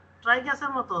না? ট্রাই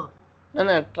ক্যাচের মতো। না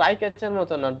না, ট্রাই ক্যাচের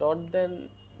মতো না, ডট দেন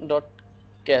ডট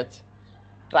ক্যাচ।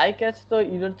 ট্রাই ক্যাচ তো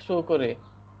এরর থ্রো করে,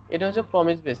 এটা হচ্ছে হুম।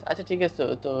 Promise base. আচ্ছা ঠিক আছে,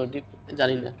 তো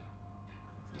জানি না,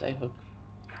 যাই হোক।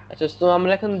 আচ্ছা তো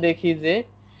আমরা এখন দেখি যে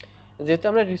যেহেতু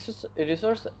আমরা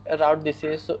রিসোর্স রাউট দিছি,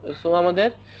 সো আমাদের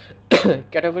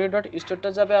ক্যাটাগরি ডট স্টোরটা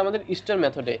যাবে আমাদের স্টোর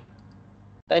মেথডে,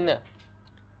 তাই না?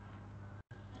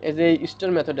 এই যে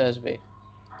স্টোর মেথডে আসবে,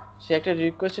 সে একটা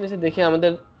রিকোয়েস্ট নিয়েছে, দেখি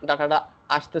আমাদের ডাটাটা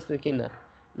আসতেছে কিনা।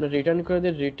 আমরা রিটার্ন করে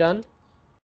দিই রিটার্ন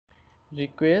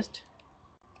রিকোয়েস্ট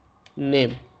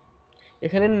নেম।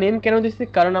 এখানে নেম কেন দিচ্ছি,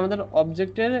 কারণ আমাদের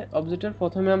অবজেক্টের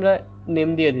প্রথমে আমরা নেম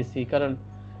দিয়ে দিছি, কারণ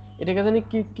এটাকে জানি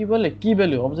কি কি বলে, কি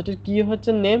ভ্যালু, অবজেক্টের কি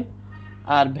হচ্ছে নেম,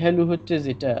 আর ভ্যালু হচ্ছে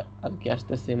যেটা আর কি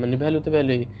আসতেছে, মানে ভ্যালু তো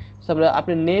ভ্যালুই। আমরা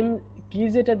আপনি নেম কি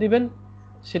যেটা দিবেন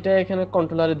সেটা এখানে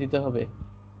কন্ট্রোলারে দিতে হবে,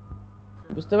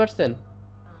 বুঝতে পারছেন?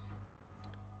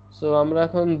 সো আমরা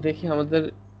এখন দেখি আমাদের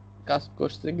কাজ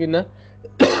করছে কিনা।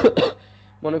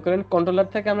 মনে করেন কন্ট্রোলার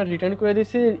থেকে আমরা রিটার্ন করে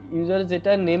দিয়েছি, ইউজার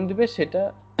যেটা নেম দিবে সেটা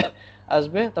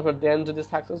আসবে, তারপর দেন যদি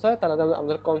সাকসেস হয় তাহলে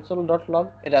আমাদের কনসোল ডট লগ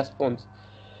রেসপন্স।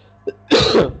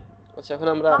 আচ্ছা এখন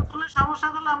আমরা কনসোলের সমস্যা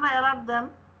করলে আমরা এরর দেন।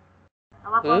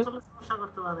 আবার হুম কনসোলের সমস্যা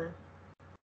করতে পারে।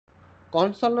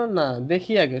 কনসোল না,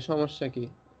 দেখি আগে সমস্যা কি,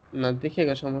 না দেখি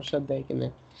আগে সমস্যা দেয় কিনা।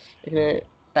 এখানে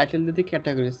টাইটেল দিতে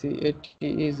ক্যাটাগরি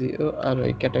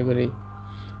CATEGORY ক্যাটাগরি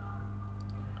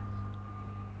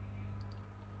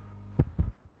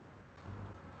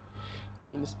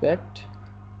ইন্সপেক্ট।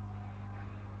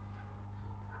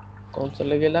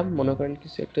 কনসোলে গেলাম, মনে করেন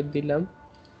কিছু একটা দিলাম,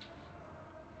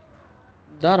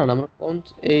 দাঁড়ান আমরা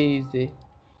এই যে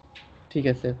ঠিক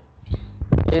আছে,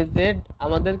 এই যে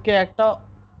আমাদেরকে একটা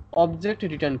অবজেক্ট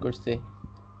রিটার্ন করছে,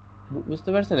 বুঝতে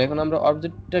পারছেন? এখন আমরা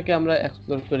অবজেক্টটাকে আমরা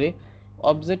এক্সপ্লোর করি।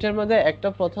 অবজেক্টের মধ্যে একটা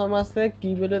প্রথম আছে কি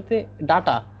বলতে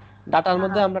ডাটা, ডাটার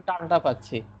মধ্যে হ্যাঁ। আমরা ডাটা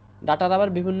পাচ্ছি, ডাটার আবার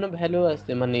বিভিন্ন ভ্যালু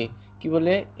আছে, মানে কি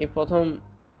বলে এই প্রথম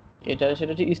এটা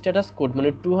সেটা হচ্ছে স্ট্যাটাস কোড, মানে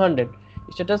 200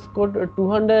 স্ট্যাটাস কোড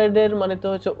 200 এর মানে তো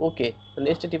হচ্ছে ওকে, মানে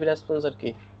এসটিটিপি রেসপন্স আর কি,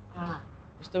 হ্যাঁ।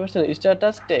 বুঝতে পারছেন?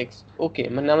 স্ট্যাটাস টেক্সট ওকে,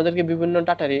 মানে আমাদেরকে বিভিন্ন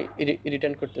ডাটা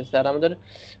রিটার্ন করতেছে, আর আমাদের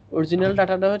অরিজিনাল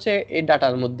ডাটাটা হচ্ছে এই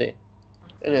ডাটার মধ্যে।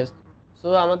 আচ্ছা। সো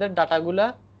আমাদের ডাটাগুলা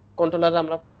কন্ট্রোলারে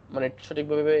আমরা মানে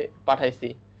সঠিকভাবে পাঠাইছি।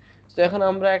 তো এখন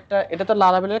আমরা একটা, এটা তো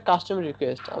লারাভেলের কাস্টম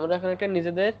রিকোয়েস্ট, আমরা এখন একটা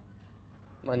নিজেদের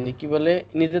মানে কি বলে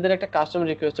নিজেদের একটা কাস্টম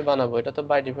রিকোয়েস্ট বানাবো, এটা তো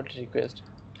বাই ডিফল্ট রিকোয়েস্ট।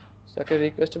 সো একটা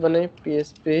রিকোয়েস্ট বানাই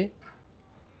PSP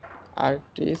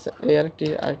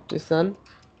artisan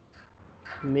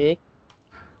make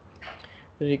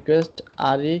request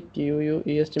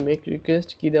REQUEST make request,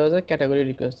 কি দেওয়া যায়, category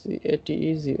request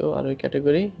CATEGORY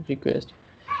category request,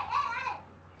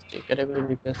 category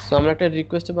request. So আমরা একটা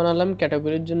রিকোয়েস্ট বানালাম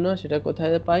ক্যাটাগরির জন্য, সেটা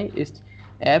কোথায় পাই,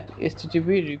 অ্যাপ HTTP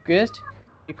রিকোয়েস্ট,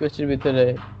 রিকোয়েস্টের ভিতরে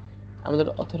আমাদের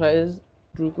অথরাইজ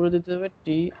ট্রু করে দিতে হবে,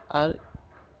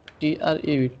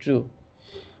 TREV ট্রু।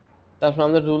 তারপর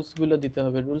আমাদের রুলস গুলো দিতে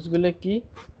হবে, রুলস গুলো কি,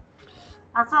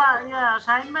 আচ্ছা,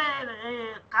 শাহিন ভাই, এই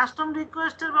কাস্টম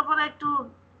রিকোয়েস্টের ব্যাপারে একটু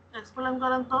এক্সপ্লেন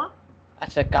করেন তো।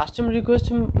 আচ্ছা কাস্টম রিকোয়েস্ট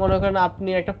মনে করেন আপনি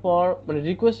একটা মানে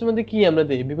রিকোয়েস্টের মধ্যে কি আমরা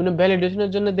দেই, বিভিন্ন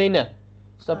ভ্যালিডেশনের জন্য দেই না?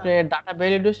 তো আপনি হ্যাঁ। ডাটা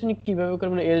ভ্যালিডেশন কিভাবে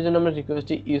করবেন, এর জন্য আমরা রিকোয়েস্ট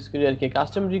ইউজ করি আর কি।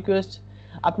 কাস্টম রিকোয়েস্ট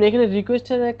আপনি এখানে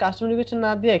কাস্টম রিকোয়েস্ট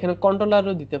না দিয়ে এখানে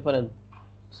কন্ট্রোলারও দিতে পারেন।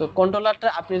 সো কন্ট্রোলারটা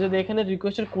আপনি যদি এখানে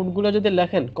রিকোয়েস্টের কোডগুলো যদি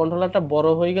লেখেন, কন্ট্রোলারটা বড়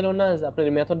হয়ে গেল না, যে আপনার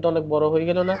মেথডটা অনেক বড় হয়ে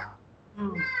গেল না,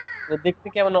 হুম। দেখতে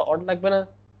কেমন অড লাগবে না?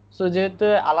 সো যেহেতু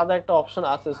আলাদা একটা অপশন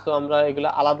আছে, সো আমরা এগুলো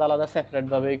আলাদা আলাদা সেপারেট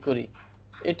ভাবেই করি,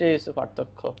 এটাই হচ্ছে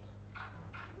পার্থক্য,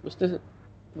 বুঝতে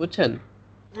বুঝছেন?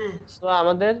 জি। সো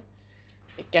আমাদের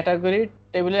ক্যাটাগরি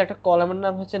টেবিলের একটা কলামের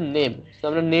নাম হচ্ছে নেম, সো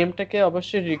আমরা নেমটাকে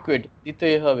অবশ্যই রিকোয়েড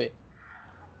দিতেই হবে।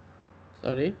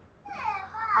 সরি,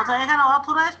 আচ্ছা, এখানে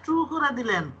অথরাইজ ট্রু করে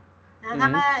দিলেন। হুম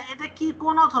এখানে এটা কি,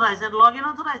 কোন অথরাইজ, লগ ইন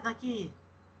অথরাইজ নাকি?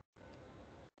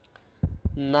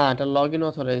 না এটা লগ ইন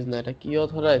অথরাইজ না, এটা কি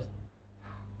অথরাইজ,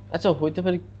 আচ্ছা হইতে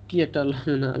পারে কি একটা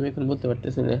না আমি এখন বলতে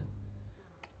পারতেছি না।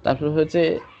 তারপর হচ্ছে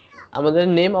আমাদের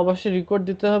নেম অবশ্যই রেকর্ড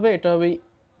দিতে হবে, এটা হবে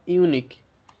ইউনিক।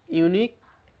 ইউনিক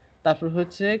তারপর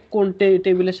হচ্ছে কোন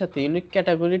টেবিলের সাথে, ইউনিক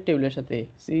ক্যাটাগরি টেবিলের সাথে,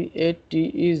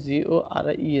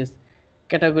 CATEGORIES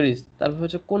ক্যাটাগরিজ। তারপর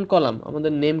হচ্ছে কোন কলাম,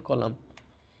 আমাদের নেম কলাম,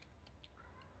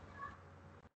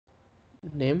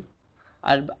 নেম।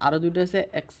 আর আরো দুটো আছে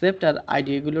অ্যাকসেপ্ট আর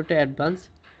আইডি, এগুলোটা অ্যাডভান্স,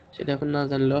 সেটা এখন না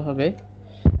জানলেও হবে।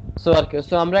 সো আর কি,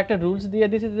 সো আমরা একটা রুলস দিয়ে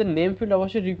দিয়েছি যে নেম ফিল্ড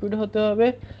অবশ্যই রিপিট হতে হবে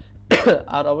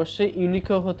আর অবশ্যই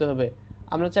ইউনিকও হতে হবে।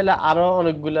 আমরা চাইলে আরো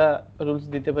অনেকগুলা রুলস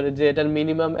দিতে পারি যে এটার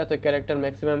মিনিমাম এত ক্যারেক্টার,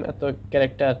 ম্যাক্সিমাম এত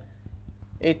ক্যারেক্টার,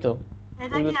 এই তো।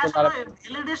 এটা কি এগুলো তো আসলে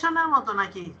ভ্যালিডেশনের মতো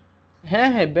নাকি? হ্যাঁ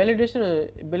হ্যাঁ, ভ্যালিডেশন,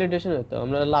 ভ্যালিডেশন তো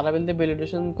আমরা লারাভেল দিয়ে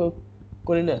ভ্যালিডেশন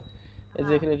করি না, এই যে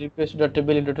হ্যাঁ এখানে রিকোয়েস্ট ডট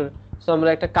ভ্যালিডেটর। সো আমরা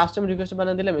একটা কাস্টম রিকোয়েস্ট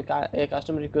বানিয়ে দিলাম, এই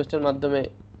কাস্টম রিকোয়েস্টের মাধ্যমে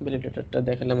ভ্যালিডেটরটা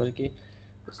দেখালাম আর কি।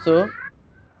 সো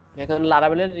এখন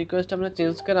লারাভেলের রিকোয়েস্ট আমরা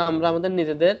চেঞ্জ করে আমরা আমাদের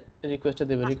নিজেদের রিকোয়েস্টে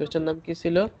দেব। রিকোয়েস্টের নাম কি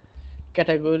ছিল?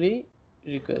 Category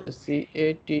request,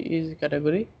 CATE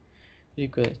category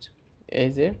request, এই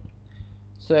যে।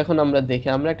 সো এখন আমরা দেখি,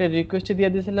 আমরা একটা রিকোয়েস্ট দিয়ে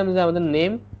দিয়েছিলাম যে আমাদের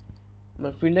নেম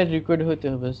ফিল্ডের রিকোয়েস্ট হইতে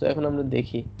হবে। সো এখন আমরা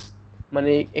দেখি,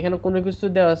 মানে এখানে কোনো কিছু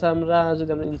দেওয়া আছে, আমরা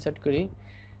যদি আমরা ইনসার্ট করি,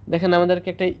 দেখেন আমাদেরকে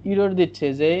একটা এরর দিচ্ছে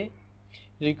যে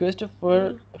request for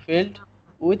filled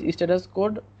with status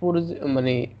code 4,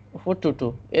 মানে 422।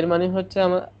 এর মানে হচ্ছে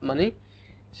আমার মানে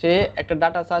সে একটা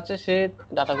ডাটা চাচ্ছে, সে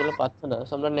ডাটাগুলো পাচ্ছে না।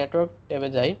 সো আমরা নেটওয়ার্ক ট্যাবে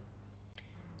যাই,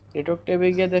 নেটওয়ার্ক ট্যাবে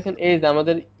গিয়ে দেখেন এই যে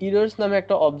আমাদের ইরর্স নামে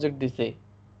একটা অবজেক্ট দিছে,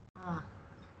 হ্যাঁ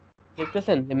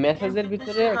দেখতেছেন যে মেসেজের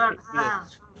ভিতরে একটা ইরর। হ্যাঁ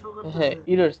শো হ্যাঁ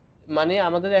করতেছে। ইরর্স, মানে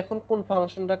আমাদের এখন কোন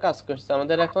ফাংশনটা কাজ করছে,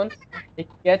 আমাদের এখন এই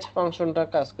ক্যাচ ফাংশনটা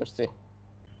কাজ করছে,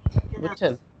 ঠিক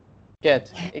বুঝছেন? আছে। ক্যাচ,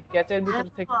 এই ক্যাচের ভিতর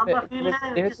যেহেতু থেকে আমরা মানে ফিল্ডে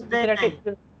যেহেতু কিছু দেই ভিতরে একটা নাই।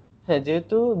 হ্যাঁ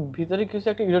যেহেতু ভিতরে কিছু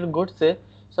একটা ইরর ঘটছে,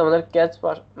 সো আমাদের ক্যাচ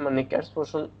মানে ক্যাচ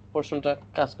পোর্শনটা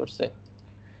কাজ করছে।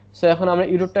 সো এখন আমরা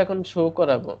ইররটা এখন শো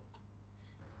করাবো,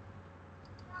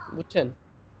 বুঝছেন?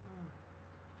 হুম।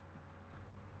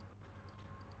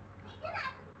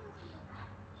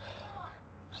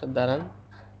 সো দাঁড়ান,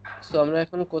 সো আমরা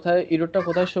এখন কোথায় ইররটা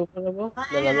কোথায় শো করাবো? তা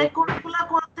দেন এই আমি এই কোডগুলা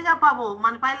কোথা থেকে পাবো,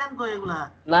 মানে পাইলেন কই এগুলা?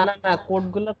 না না না,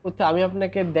 কোডগুলো কোথায় আমি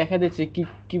আপনাকে দেখা দিচ্ছি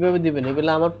কিভাবে দিবেন। এগুলো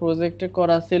আমার প্রজেক্টে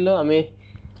করা ছিল, আমি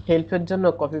হেল্পের জন্য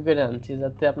কপি করে আনছি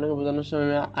যাতে আপনাকে বোঝানোর সময়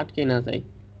আমি আটকে না যাই।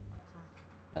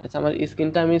 আচ্ছা আমার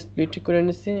স্ক্রিনটা আমি স্প্লিট করে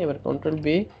নিচ্ছি, এবার কন্ট্রোল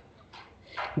বি।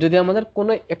 যদি আমাদের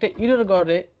কোনো একটা ইরর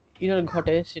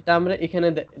ঘটে সেটা আমরা এখানে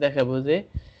দেখাবো যে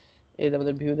এই যে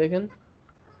আমাদের ভিউ দেখেন,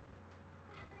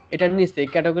 এটার নিচে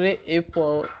ক্যাটাগরি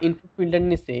ইনপুট ফিল্ডের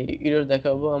নিচে ইরর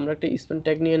দেখাবো। আমরা একটা স্পেন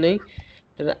ট্যাগ নিয়ে নেই,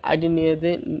 এটার আইডি নিয়ে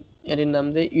দেই, এর নাম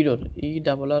দেই ইরর,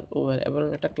 ERROR, এবং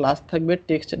একটা ক্লাস থাকবে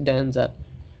text danger,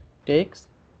 text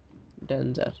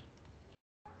danger,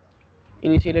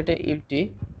 initial এটা এমটি।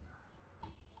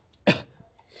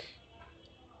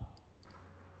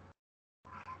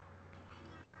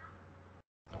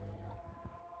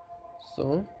 সো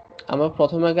আমরা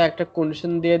প্রথমে আগে একটা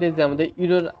কন্ডিশন দিয়ে দিই যে আমাদের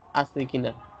ইরর আছে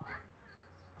কিনা,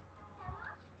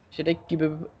 সেটা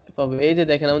কিভাবে পাবো? এই যে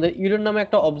দেখেন আমাদের ইরর নামে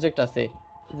একটা অবজেক্ট আছে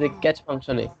যে ক্যাচ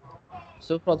ফাংশনে।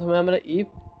 সো প্রথমে আমরা if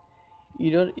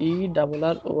error,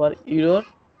 ERROR error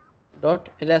dot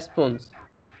response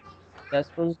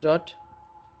dot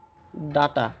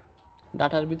data,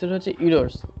 ডাটার ভিতরে হচ্ছে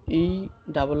ইরর্স,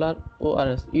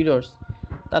 ERRORS ইরর্স।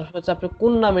 তারপর হচ্ছে আপনার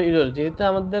কোন নামের ইরর, যেহেতু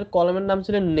আমাদের কলামের নাম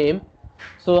ছিল নেম,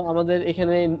 সো আমাদের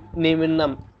এখানে নেমের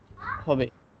নাম হবে।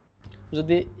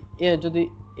 যদি যদি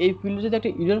এই ফিল্ডে যদি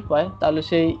একটা ইরর পায় তাহলে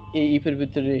সেই এই ইফের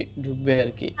ভিতরে ঢুকবে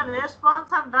আর কি। রেসপন্স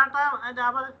আর ডাটা, এটা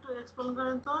আবার একটু এক্সপ্লেন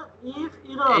করেন তো। If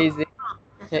error. এই যে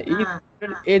হ্যাঁ ইফ,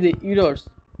 হ্যাঁ এই যে ইরর্স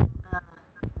হ্যাঁ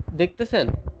দেখতেছেন,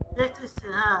 দেখতেছি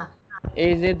হ্যাঁ।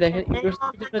 এই যে দেখেন এই ইরর্স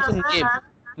অবজেক্ট হচ্ছে আছে নেম, আর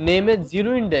নেমের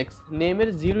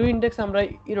জিরো ইন্ডেক্স আমরা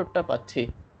ইররটা পাচ্ছি,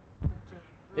 হুম,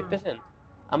 দেখতেছেন?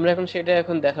 আমরা এখন সেটা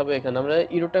এখন দেখাবো, এখানে আমরা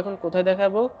ইররটা এখন কোথায়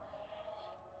দেখাবো?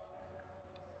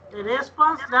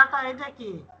 রেসপন্স ডাটা এটা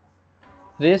কি?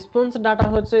 রেসপন্স ডাটা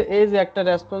হচ্ছে এই যে একটা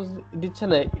রেসপন্স দিচ্ছে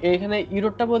না, এখানে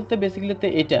ইররটা বলতে বেসিক্যালি তো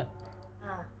এটা,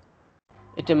 হ্যাঁ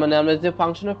এটা মানে আমরা যে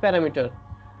ফাংশনের প্যারামিটার।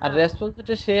 আর হ্যাঁ রেসপন্স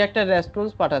হচ্ছে সে একটা রেসপন্স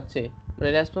পাঠাচ্ছে, মানে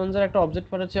রেসপন্সের একটা অবজেক্ট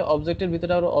পাঠাচ্ছে, অবজেক্টের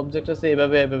ভিতরে আরো অবজেক্ট আছে,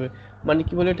 এভাবে এভাবে, মানে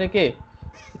কি বলে এটাকে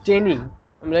চেইনিং।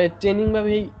 আমরা চেইনিং ভাবে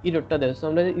এই ইররটা দেয়। সো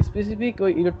আমরা স্পেসিফিক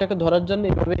ওই ইররটাকে ধরার জন্য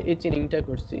এইভাবে এই চেইনিংটা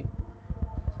করছি,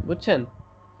 বুঝছেন?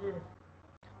 জি,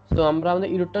 তো আমরা আমাদের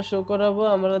ইররটা শো করাবো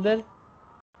আমাদের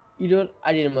ইরর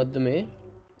আইডির মাধ্যমে।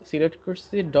 সিলেক্ট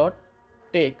করছি ডট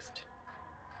টেক্সট,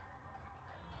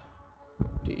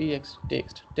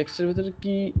 টেক্সটের ভিতরে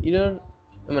কি ইরর,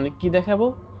 মানে কি দেখাবো,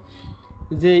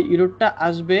 যে ইররটা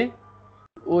আসবে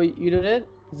ওই ইররের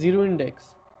জিরো ইন্ডেক্স,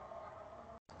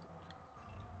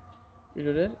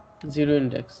 ইররের জিরো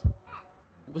ইন্ডেক্স।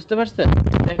 বুঝতে পারছেন?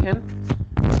 দেখেন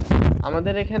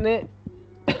আমাদের এখানে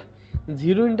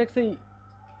জিরো ইন্ডেক্সে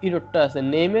ইররটা আছে,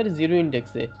 নেমের জিরো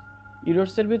ইন্ডেক্সে,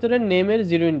 ইররসের ভিতরে নেমের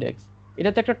জিরো ইন্ডেক্স। এটা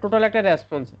তো একটা টোটাল একটা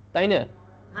রেসপন্স, তাই না?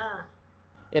 হ্যাঁ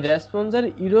এই রেসপন্সের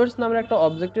ইররস নামের একটা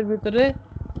অবজেক্টের ভিতরে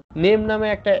নেম নামে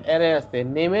একটা অ্যারে আছে,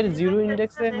 নেমের জিরো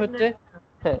ইন্ডেক্সে হচ্ছে,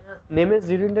 হ্যাঁ, নেমের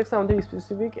জিরো ইন্ডেক্সে আমাদের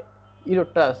স্পেসিফিক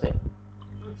ইররটা আছে।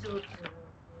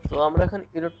 তো আমরা এখন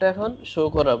ইররটা এখন শো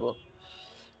করাবো।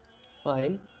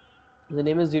 ফাইন, যে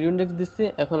নেমে জিরো ইন্ডেক্স দিচ্ছি।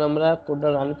 এখন আমরা কোডটা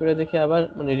রান করে দেখি, আবার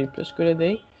মানে রিফ্রেশ করে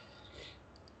দেই।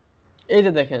 এই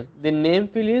যে দেখেন, the name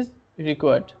field is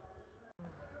required.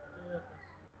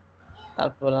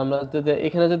 তারপর আমরা যদি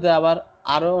এখানে যদি আবার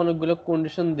আরো অনেকগুলো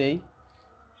কন্ডিশন দেই,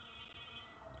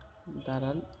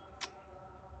 দাঁড়ান,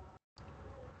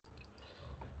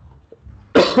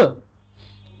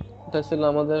 এটা ছিল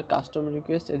আমাদের কাস্টম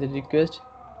রিকোয়েস্ট। এই যে রিকোয়েস্ট,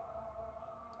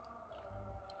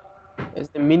 এই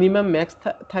যে মিনিমাম ম্যাক্স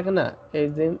থাকে না, এই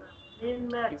যে মিন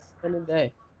ম্যাক্স এখানে দেয়,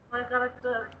 কয়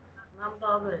ক্যারেক্টার নামটা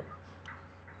হবে?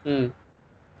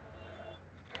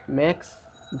 ম্যাক্স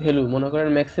ভ্যালু, মনে করেন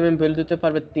ম্যাক্সিমাম ভ্যালু দিতে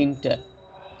পারবে 3টা,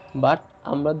 বাট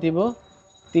আমরা দিব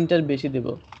 3টার বেশি দেব।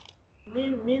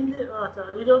 মিন মিন আচ্ছা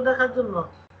ভিডিও দেখার জন্য।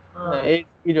 হ্যাঁ, এই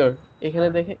এরর এখানে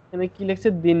দেখে, এখানে কি লিখছে,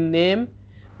 the name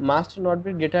must not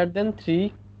be greater than 3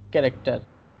 character.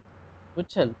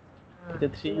 বুঝছেন? এটা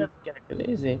 3 ক্যারেক্টার,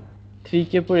 এই যে 3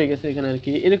 কে পড়ে গেছে এখানে আর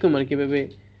কি, এরকম আর কি ভাবে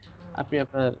আপনি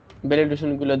আপনার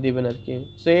ভ্যালিডেশন গুলো দিবেন আর কি।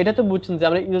 সো এটা তো বুঝছেন যে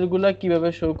আমরা এরর গুলো কিভাবে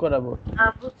শো করাবো।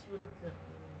 হ্যাঁ বুঝছি।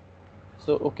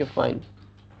 So okay fine.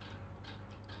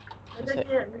 এটা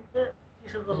কি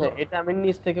কিছু করলো? হ্যাঁ, এটা আমি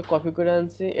নিচ থেকে কপি করে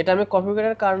আনছি। এটা আমি কপি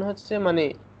করার কারণ হচ্ছে মানে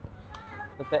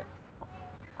যাতে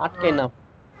আটকে না।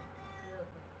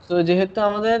 তো যেহেতু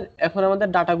আমাদের এখন আমাদের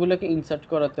ডাটাগুলোকে ইনসার্ট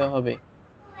করাতে হবে,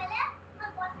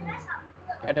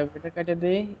 ক্যাটাগরিটা কেটে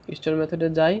দেই, স্টোর মেথডে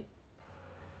যাই।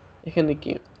 এখানে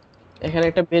কি, এখানে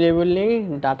একটা ভেরিয়েবল নেই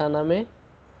ডাটা নামে,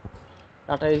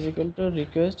 data is equal to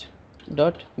request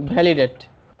dot validate,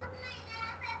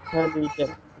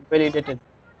 validated.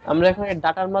 আমরা এখন এই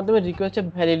ডাটার মাধ্যমে রিকোয়েস্টে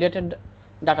ভ্যালিডেটেড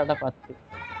ডাটাটা পাচ্ছি,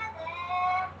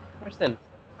 বুঝছেন?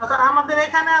 আচ্ছা আমাদের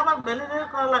এখানে আবার ভ্যালিডেট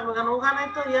করা লাগবে কেন? ওখানে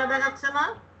তো ইয়া দেখাচ্ছে না।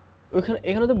 ওখানে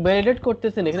এখানে তো ভ্যালিডেট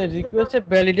করতেছেন, এখানে রিকোয়েস্টে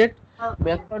ভ্যালিডেট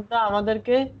মেথডটা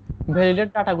আমাদেরকে ভ্যালিডেট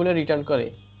ডাটাগুলো রিটার্ন করে,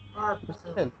 আচ্ছা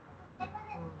বুঝছেন?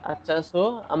 আচ্ছা, সো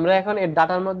আমরা এখন এই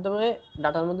ডাটার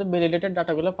মধ্যে ভ্যালিডেটেড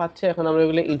ডাটাগুলো পাচ্ছি, এখন আমরা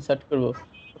এগুলো ইনসার্ট করব।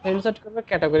 কোথায় ইনসার্ট করব?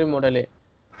 ক্যাটাগরি মডেলে।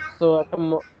 সো একটা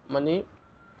মানে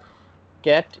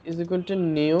cat is equal to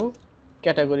new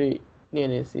category নিয়ে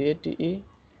নিয়েছি, এটিই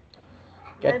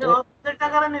এটা ক্যাটে। অবজেক্ট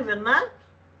আকারে নেবেন না?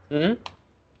 হুম,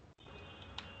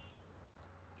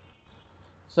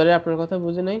 সরি আপনার কথা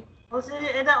বুঝি নাই। বলছি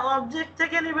এটা অবজেক্ট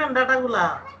থেকে নেবেন ডাটাগুলা।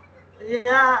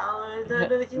 ইয়া এটা হ্যাঁ,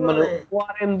 এটা কি মানে বলে?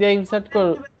 ওআরএম দিয়ে ইনসার্ট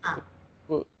নেবেন না।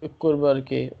 করবো আর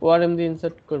কি, ওআরএম দিয়ে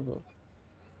ইনসার্ট করব।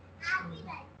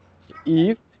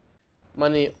 ইফ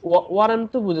মানে ওআরএম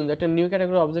তো বুঝুন, যে একটা নিউ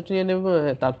ক্যাটাগরি অবজেক্ট নিয়ে নেব,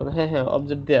 হ্যাঁ, তারপর হ্যাঁ হ্যাঁ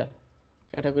অবজেক্ট দেয়া,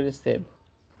 ক্যাটাগরি সেভ।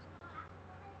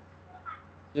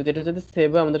 যদি এটা যদি সেভ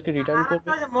হয় আমাদেরকে রিটার্ন করবে।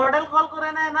 মডেল কল করে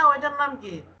নেয় না, ওইটার নাম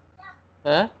কি?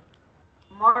 হ্যাঁ,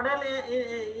 মডেল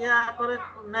ইয়া করে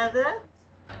নেয় যে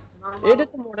নরমাল। এটা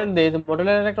তো মডেল দেই,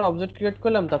 মডেলের একটা অবজেক্ট ক্রিয়েট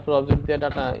করলাম, তারপর অবজেক্ট দিয়ে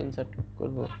ডাটা ইনসার্ট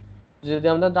করব। যদি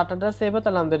আমাদের ডাটাটা সেভ হয়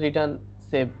তাহলে আমাদের রিটার্ন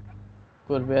সেভ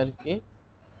করবে আর কি।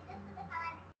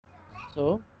 তো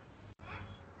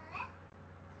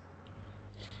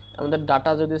আমাদের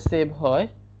ডাটা যদি সেভ হয়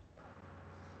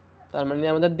তার মানে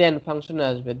আমাদের দেন ফাংশনে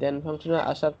আসবে, দেন ফাংশনে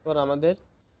আসার পর আমাদের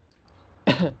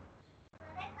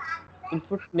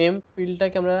ইনপুট নেম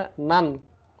ফিল্ডটাকে আমরা নান,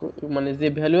 মানে যে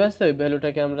ভ্যালু আছে ওই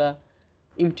ভ্যালুটাকে আমরা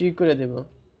এন্ট্রি করে দেব।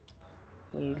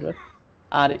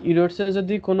 আর ইররসে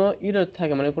যদি কোনো ইরর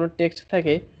থাকে, মানে কোনো টেক্সট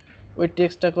থাকে, ওই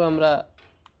টেক্সটটাকেও আমরা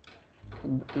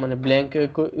মানে ব্ল্যাঙ্ক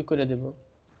করে দেব,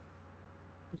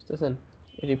 বুঝতেছেন?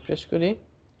 রিফ্রেশ করি,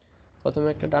 প্রথমে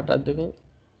একটা ডাটা দেখে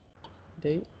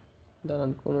দেই,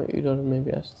 দাঁড়ান কোনো ইরর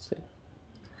মেবি আসছে,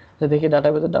 দেখি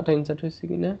ডাটার ভিতরে ডাটা ইনসার্ট হয়েছে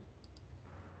কিনা।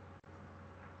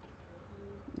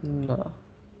 না,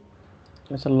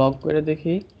 আচ্ছা লগ করে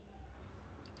দেখি।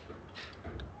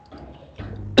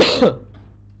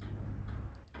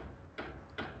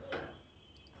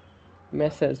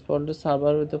 Message for the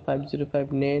server with 505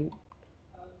 name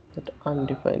that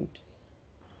undefined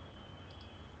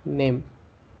name.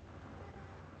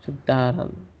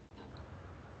 দাঁড়ান,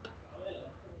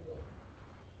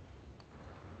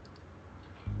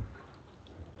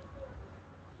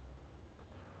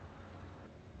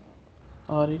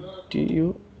 আর টি ইউ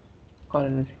আর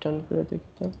রিটার্ন করে দেখি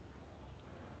তো।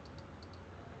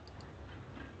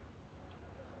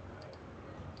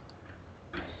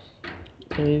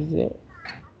 এই যে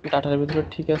ডাটার ভিতরে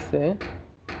ঠিক আছে,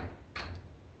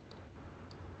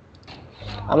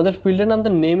 আমাদের ফিল্ডের নাম তো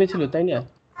নেমে ছিল তাই না?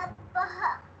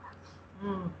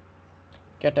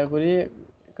 Category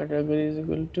is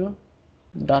equal to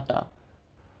data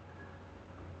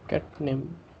cat name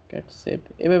cat save,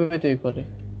 এভাবে তৈরি করে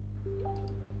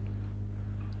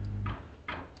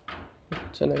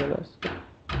হচ্ছে না কেন আজকে?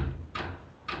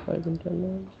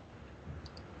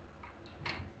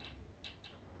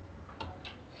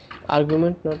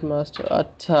 Argument not must.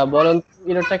 আচ্ছা বলেন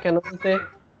এররটা কেন বলতে,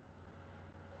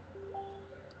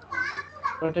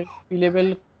 ওটা পি লেভেল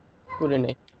করে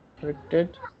নেই, প্রোটেক্টেড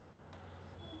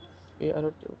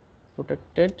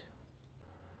প্রোটেক্টেড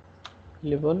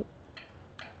লেভেল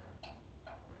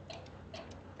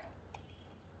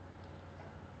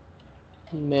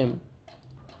নেম।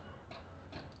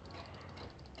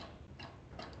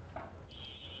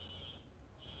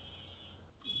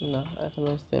 না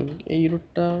এখনো সেম এই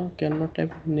রুটটা কেন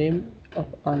টাইপ নেম অফ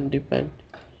আনডিফাইন্ড,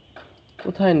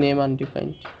 কোথায় name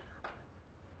undefined,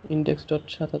 index dot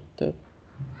 77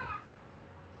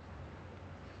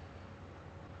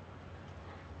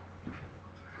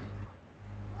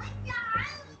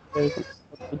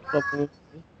 problem.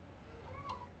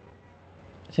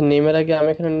 আচ্ছা নেমের আগে আমি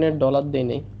এখানে ডলার দিই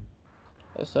নাই,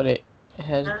 সরি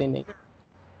হ্যাশ দিই নাই,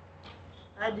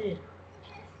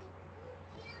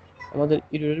 আমাদের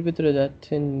ইরোরের ভিতরে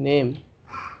যাচ্ছে নেম,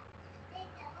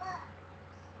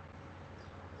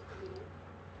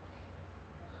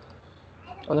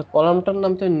 আমাদের কলামটার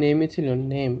নাম তো নেমই ছিল,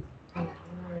 নেম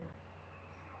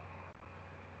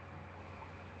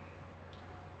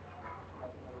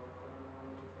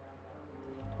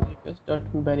রিকোয়েস্ট ডট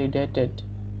ভ্যালিডেটেড।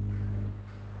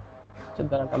 আচ্ছা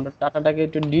দাঁড়ান আমরা ডাটাটাকে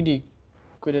একটু ডিডি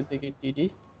করে দেখি, ডিডি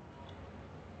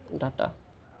ডাটা।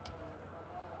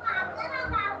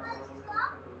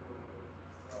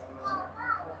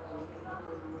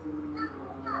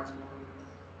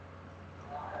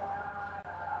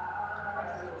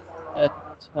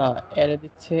 আচ্ছা অ্যারে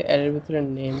দিচ্ছে, অ্যারের ভিতরে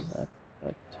নেম।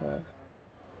 আচ্ছা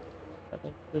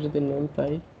ডাটার ভিতরে যদি নেম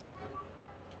পাই,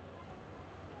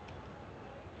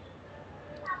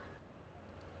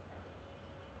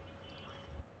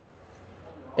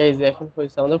 এই যে এখন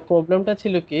হয়েছে। আমাদের প্রবলেমটা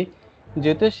ছিল কি,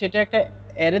 যেহেতু সেটা একটা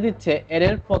অ্যারে দিচ্ছে,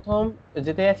 অ্যারের প্রথম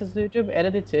যেটা অ্যাসোসিয়েটিভ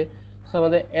অ্যারে দিচ্ছে, সো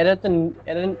আমাদের অ্যারে তো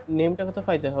অ্যারের নেমটাকে তো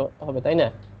পাইতে হবে তাই না?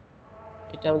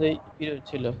 এটা আমাদের ইরর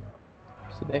ছিল।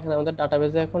 সো দেখেন আমাদের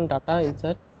ডাটাবেজে এখন ডাটা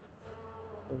ইনসার্ট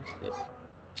হয়েছে,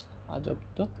 আজব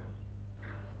তো,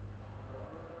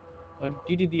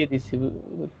 ডিডি দিয়ে দিছি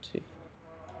বুঝছি,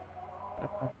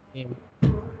 ডাটা নেম।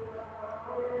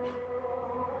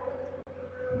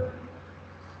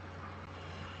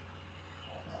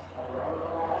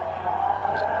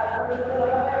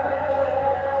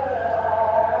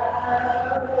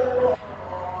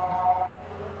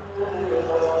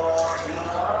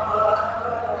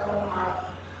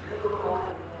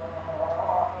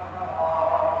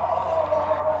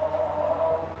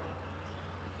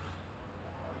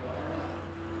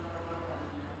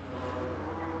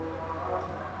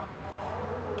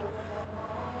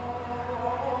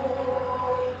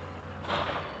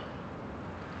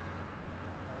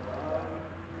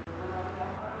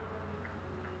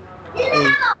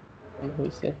 এই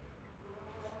হয়েছে,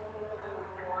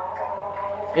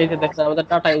 এই যে দেখেন আমাদের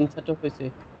ডাটা ইনসার্ট হয়েছে,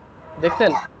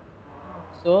 দেখছেন?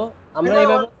 সো আমরা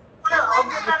এইভাবে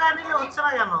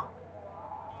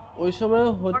ওই সময়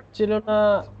হচ্ছিল না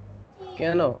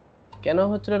কেন, কেন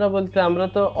হচ্ছিল না বলতে আমরা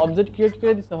তো অবজেক্ট ক্রিয়েট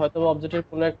করে দিতে, হয়তো অবজেক্টের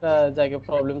কোনো একটা জায়গায়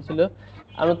প্রবলেম ছিল।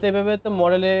 আমরা তো এভাবে তো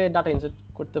মডেলে ডাটা ইনসার্ট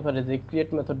করতে পারি যে ক্রিয়েট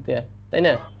মেথড দেয়া, তাই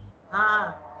না?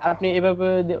 আপনি এভাবে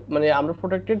মানে আমরা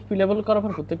প্রোটেক্টেড ফিলেবল করার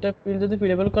পর প্রত্যেকটা ফিল্ড যদি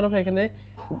ফিলেবল করার পর এখানে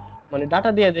মানে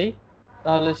ডাটা দিয়ে দেই,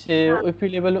 তাহলে সে ওই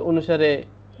ফিলেবল অনুসারে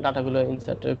ডাটাগুলো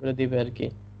ইনসার্ট করে দিবে আর কি,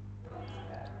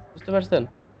 বুঝতে পারছেন?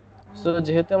 সো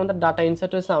যেহেতু আমাদের ডাটা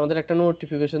ইনসার্ট হয়েছে, আমাদের একটা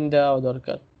নোটিফিকেশন দেওয়া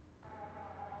দরকার।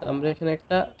 আমরা এখানে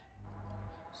একটা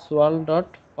সোয়াল ডট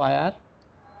ফায়ার,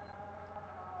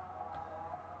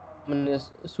 মানে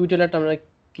সুইট অ্যালার্ট আমরা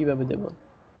কিভাবে দেব,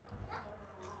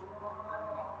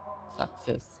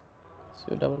 success,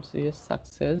 C O double C S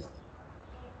success,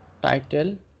 title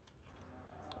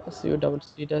C O double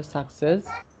C টা সাকসেস,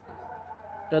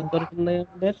 এটার দরকার নাই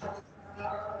আমাদের,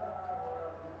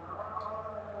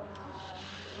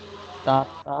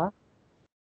 data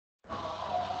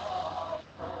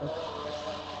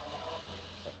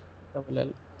double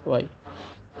L Y,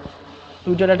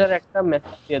 sweet অ্যালার্টের একটা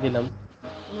মেসেজ দিয়ে দিলাম।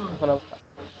 এখন আমরা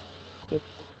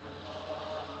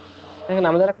দেখেন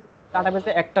আমাদের এখন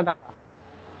ডাটাবেসে একটা ডাটা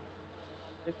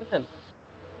দেখতেছেন,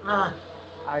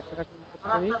 আর একটা ডাটা ইনসার্ট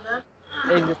করি,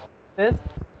 এই যে সাকসেস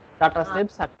ডাটা সেভ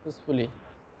সাকসেসফুলি।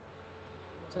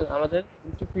 আমাদের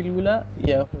দুটো ফিল্ডগুলা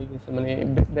হয়ে গেছে, মানে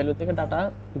ভ্যালু থেকে ডাটা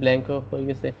ব্ল্যাঙ্ক হয়ে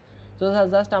গেছে। তো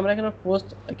জাস্ট আমরা এখানে পোস্ট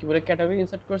কি বলে ক্যাটাগরি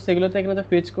ইনসার্ট করছি, এগুলোতে এখানে তো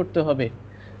ফেচ করতে হবে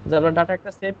যে আমরা ডাটা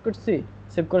একটা সেভ করছি,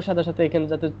 সেভ করার সাথে সাথে এখানে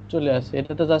যাতে চলে আসে।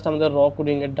 এটা তো জাস্ট আমাদের র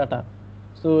কোডিং এর ডাটা।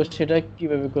 তো সেটা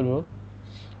কিভাবে করব?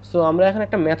 সো আমরা এখন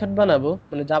একটা মেথড বানাবো,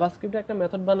 মানে জাভাস্ক্রিপ্টে একটা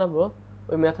মেথড বানাবো।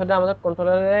 ওই মেথডে আমাদের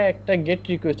কন্ট্রোলারে একটা গেট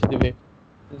রিকোয়েস্ট দিবে,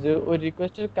 যে ওই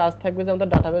রিকোয়েস্টের কাজ থাকবে যে আমাদের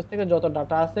ডাটাবেস থেকে যত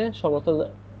ডাটা আছে সমস্ত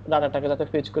ডাটাটাকে যাতে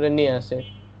ফেচ করে নিয়ে আসে।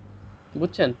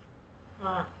 বুঝছেন?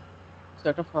 তো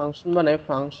একটা ফাংশন বানাই,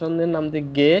 ফাংশনের নাম দিয়ে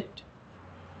গেট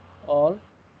অল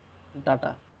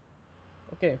ডাটা।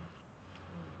 ওকে,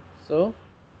 সো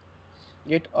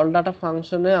গেট অল ডাটা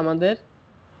ফাংশনে আমাদের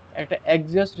একটা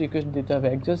এক্সিওস রিকোয়েস্ট দিতে হবে।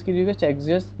 এক্সিওস কি রিকোয়েস্ট?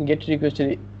 এক্সিওস গেট রিকোয়েস্ট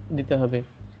দিতে হবে।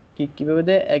 কিভাবে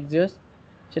দেয় এক্সিওস,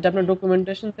 সেটা আপনার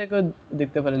ডকুমেন্টেশন থেকে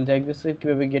দেখতে পারেন যে এক্সিওস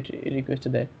কিভাবে গেট রিকোয়েস্ট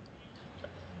দেয়।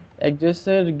 এক্সিওস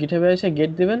এর গিটহাবে এসে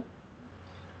গেট দিবেন,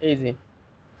 এই যে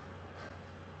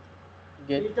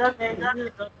গেট,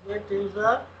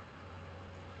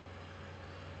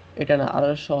 এটা না, আরো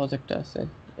সহজ একটা আছে,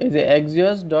 এই যে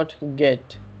axios ডট গেট,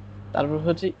 তারপর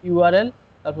হচ্ছে ইউআরএল,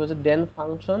 তারপর হচ্ছে দেন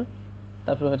ফাংশন,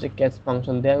 তারপর হচ্ছে ক্যাচ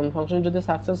ফাংশন। দেন ফাংশন যদি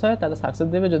সাকসেস হয় তাহলে সাকসেস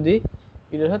দেবে, যদি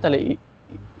এরর হয় তাহলে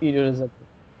এরর যাবে।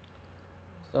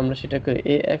 তো আমরা সেটা করি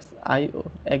axio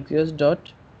axios ডট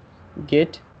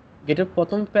গেট। গেটের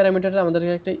প্রথম প্যারামিটারে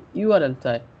আমাদেরকে একটা ইউআরএল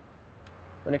চাই,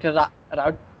 মানে একটা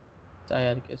রাউট চাই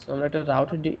আর কি। তো আমরা একটা রাউট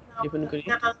ডিফাইন করি,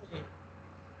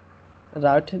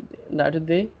 রাউট রাউট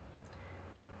দেই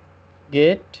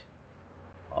গেট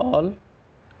অল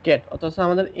ক্যাট, অথচ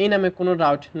আমাদের এই নামে কোনো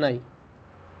রাউট নাই।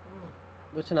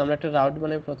 বুঝছেন? আমরা একটা রাউট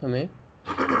বানাই প্রথমে,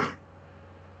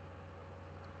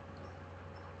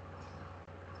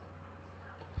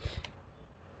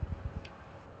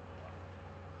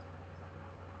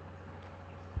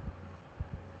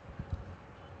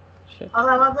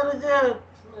 আমাদের যে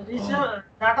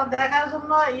ডাটা দেখার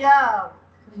জন্য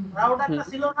রাউট একটা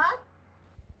ছিল না,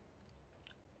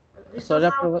 সরি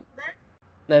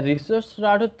না, রিসোর্স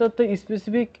রাউট তো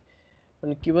স্পেসিফিক,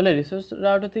 মানে কি বলে, রিসোর্স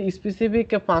রাউট হতে স্পেসিফিক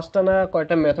 5টা না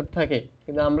কয়টা মেথড থাকে,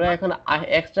 কিন্তু আমরা এখন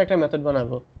এক্সট্রা একটা মেথড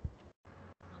বানাবো।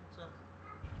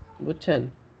 বুঝছেন?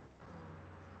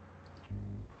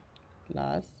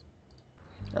 ক্লাস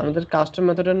আমাদের কাস্টম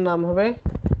মেথডের নাম হবে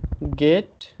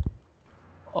গেট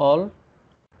অল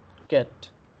ক্যাট,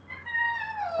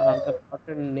 আর আমাদের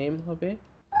পার্টের নেম হবে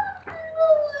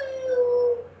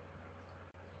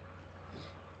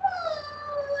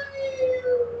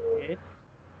গেট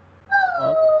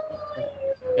অল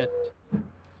ক্যাট।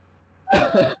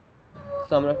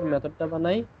 তো আমরা এখন মেথডটা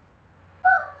বানাই,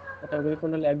 ক্যাটাগরি কোন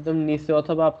হলে একদম নিচে,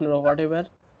 অথবা আপনার হোয়াটএভার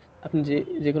আপনি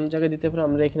যে কোনো জায়গায় দিতে পারেন।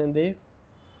 আমরা এখানে দেই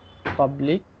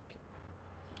পাবলিক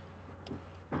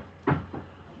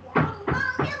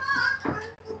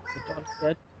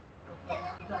ক্যাট,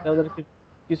 আমাদের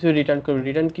কিছু রিটার্ন করবে।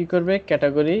 রিটার্ন কি করবে?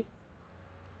 ক্যাটাগরি,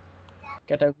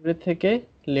 ক্যাটাগরি থেকে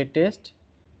লেটেস্ট,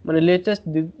 মানে লেটেস্ট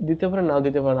দিতে পারেন নাও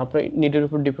দিতে পারেন, আপনার নিডের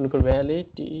উপর ডিপেন্ড করবে।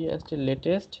 LATEST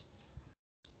লেটেস্ট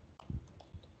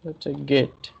হচ্ছে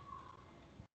গেট।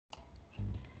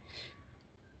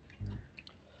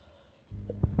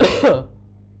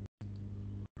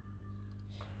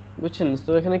 বুঝছেন?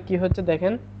 তো এখানে কি হচ্ছে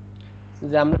দেখেন,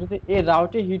 যে আমরা যদি এই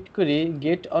রাউটে হিট করি,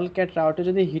 গেট অল ক্যাট রাউটে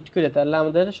যদি হিট করি, তাহলে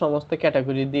আমাদের সমস্ত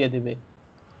ক্যাটাগরি দিয়ে দিবে।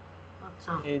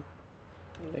 এই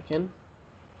দেখেন,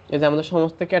 এই যে আমাদের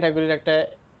সমস্ত ক্যাটাগরির একটা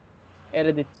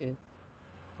অ্যারে দিচ্ছে।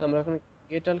 আমরা এখন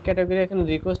গেট অল ক্যাটাগরি, এখন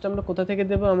রিকোয়েস্ট আমরা কোথা থেকে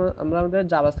দেব? আমরা আমাদের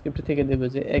জাভাস্ক্রিপ্ট থেকে দেব,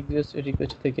 যে এক্সিওস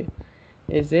রিকোয়েস্ট থেকে।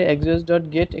 এই যে এক্সিওস ডট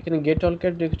গেট, এখানে গেট অল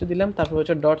ক্যাট রিকোয়েস্ট দিলাম, তারপর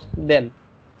হচ্ছে ডট দেন।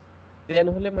 দেন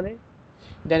হলে মানে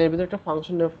দেনের ভিতরে একটা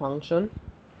ফাংশন নেব,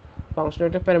 ফাংশনের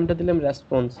একটা প্যারামিটার দিলাম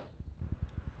রেসপন্স,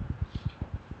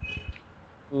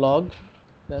 লগ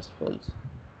রেসপন্স।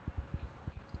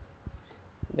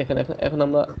 দেখেন এখন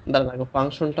আমরা দাঁড়ান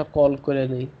ফাংশনটা কল করে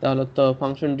নিই, তাহলে তো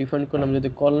ফাংশন ডিফাইন করলাম, যদি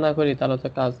কল না করি তাহলে তো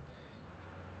কাজ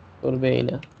করবেই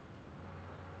না।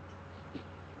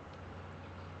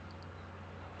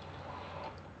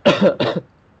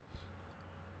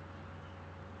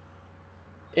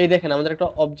 এই দেখেন আমাদের একটা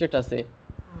অবজেক্ট আছে,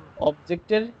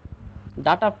 অবজেক্টের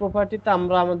ডাটা প্রপার্টিতে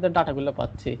আমরা আমাদের ডাটাগুলো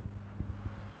পাচ্ছি,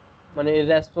 মানে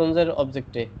রেসপন্সের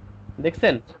অবজেক্টে।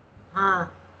 দেখছেন? হ্যাঁ।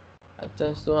 আচ্ছা,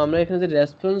 সো আমরা এখানে যে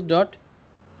রেসপন্স ডট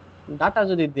ডাটা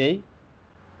যদি দেই,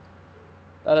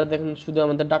 তাহলে দেখুন শুধু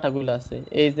আমাদের ডাটাগুলো আছে,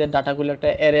 এই যে ডাটাগুলো একটা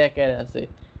অ্যারে আকারে আছে।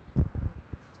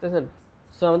 বুঝতেছেন?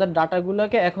 সো আমাদের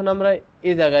ডাটাগুলোকে এখন আমরা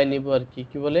এই জায়গায় নিব আর কি,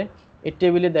 কি বলে, এই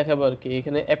টেবিলে দেখাবো আর কি,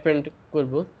 এখানে অ্যাপেন্ড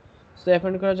করব। সো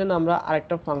অ্যাপেন্ড করার জন্য আমরা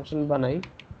আরেকটা ফাংশন বানাই,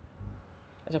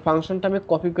 আচ্ছা ফাংশনটা আমি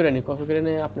কপি করে নিই, কপি করে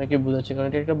নিয়ে আপনাকে বুঝাচ্ছি, কারণ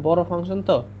এটা একটা বড় ফাংশন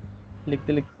তো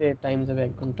লিখতে লিখতে টাইম যাবে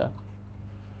 1 ঘন্টা।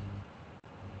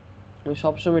 আমি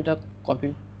সবসময় এটা কপি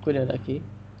করে রাখি।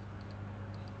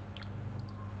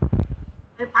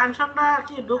 এই ফাংশনটা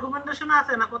কি ডকুমেন্টেশনে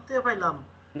আছে না কোথা থেকে পাইলাম?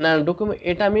 না ডকুমেন্ট,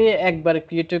 এটা আমি একবার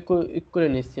ক্রিয়েট করে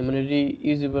নিচ্ছি, মানে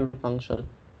রিইউজেবল ফাংশন।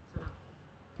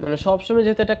 মানে সবসময়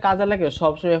যেহেতু এটা কাজে লাগে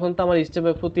সবসময়, এখন তো আমার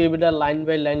স্টেপে প্রতিটা লাইন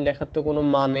বাই লাইন লেখার তো কোনো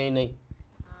মানেই নেই,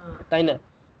 তাই না?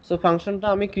 সো ফাংশনটা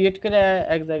আমি ক্রিয়েট করে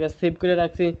এক জায়গায় সেভ করে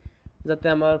রাখছি, যাতে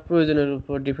আমার প্রয়োজনের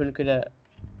উপর ডিপেন্ড করে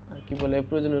আর কি বলে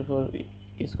প্রয়োজনের উপর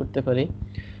ইউজ করতে পারি।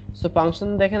 সো ফাংশন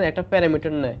দেখেন একটা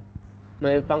প্যারামিটার নেয়,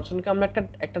 মানে ফাংশনকে আমরা একটা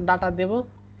একটা ডাটা দেব,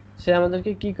 সে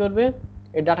আমাদেরকে কি করবে,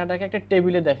 এই ডাটাটাকে একটা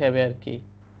টেবিলে দেখাবে আর কি।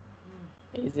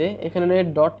 এই যে এখানে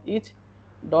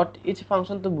ডট ইচ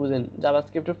ফাংশন তো বুঝেন,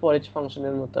 জাভাস্ক্রিপ্টের ফর ইচ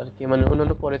ফাংশনের মতো আর কি, মানে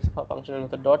অন্যান্য ফর ইচ ফাংশনের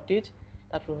মতো ডট ইচ,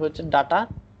 তারপর হচ্ছে ডাটা,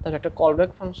 তারপর একটা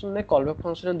কলব্যাক ফাংশন নেই, কলব্যাক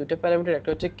ফাংশনের দুটো প্যারামিটার, একটা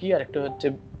হচ্ছে কি আর একটা হচ্ছে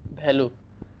ভ্যালু।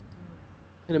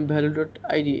 এখানে ভ্যালু ডট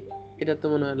আইডি, এটা তো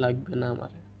মনে হয় লাগবে না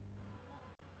আমার,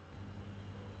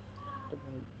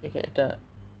 এখানে এটা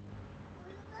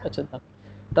আচ্ছা থাক।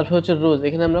 তারপর হচ্ছে রোজ,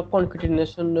 এখানে আমরা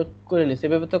কনক্যাটিনেশন করে নিছি,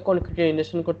 এভাবে তো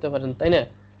কনক্যাটিনেশন করতে পারেন তাই না,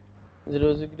 যে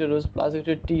রোজ প্লাস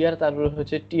একটু টিআর, তারপর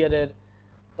হচ্ছে টিআর এর,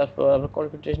 তারপর আবার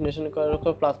কনক্যাটিনেশন করার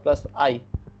পর প্লাস প্লাস আই,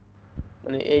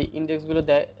 মানে এই ইনডেক্স গুলো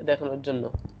দেখানোর জন্য,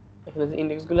 এখানে যে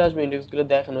ইনডেক্স গুলো আসবে ইনডেক্স গুলো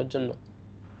দেখানোর জন্য।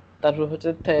 তারপর হচ্ছে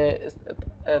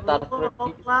তারপর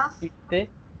প্লাস তে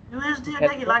ইউএসডি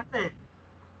এটা কি লাগবে?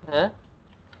 হ্যাঁ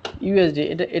ইউএসডি,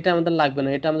 এটা এটা আমাদের লাগবে না,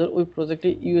 এটা আমাদের ওই প্রজেক্টে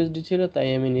ইউএসডি ছিল তাই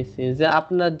আমি নিচ্ছি, যে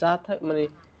আপনার যা মানে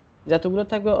যতগুলো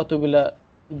থাকবে অতগুলা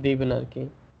দিবেন আর কি,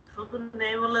 শুধু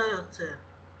নেই বলে হচ্ছে।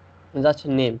 Just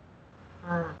name.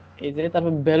 হ্যাঁ এই যে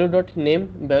তারপর ভ্যালু ডট নেম,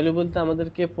 ভ্যালু বলতে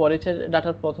আমাদেরকে পরের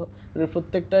ডাটার প্রথম মানে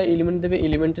প্রত্যেকটা এলিমেন্ট দেবে,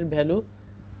 এলিমেন্টের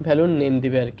ভ্যালুর নেম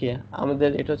দিবে আর কি, আমাদের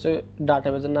এটা হচ্ছে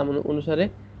ডাটাবেজের নাম অনুসারে।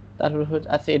 তারপর হচ্ছে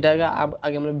আচ্ছা এটা আগে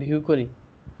আগে আমরা ভিউ করি,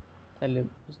 তাহলে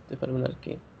বুঝতে পারবেন আর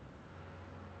কি।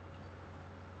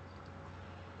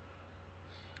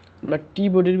 আমরা টি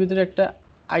বডির ভিতরে একটা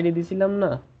আইডি দিছিলাম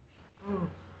না,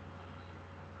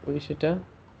 ওই সেটা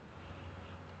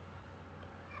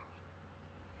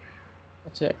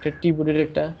আচ্ছা একটা টি বডির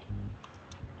একটা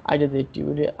আইডি দিই, টি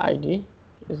body ID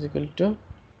is equal to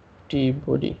T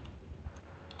body,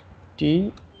 T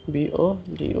bio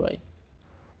dy,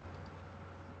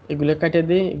 এগুলো কাটিয়ে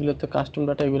দিই, এগুলো তো কাস্টম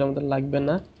ডাটা, এগুলো আমাদের লাগবে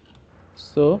না।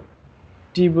 সো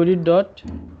টি body dot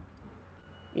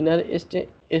inner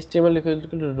HTML equal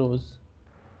রোজ,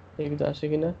 এগুলো আসে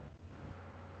কিনা।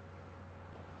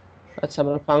 আচ্ছা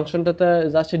আমরা ফাংশনটাতে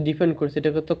জাস্ট ডিফাইন করছি,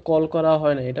 এটাকে তো কল করা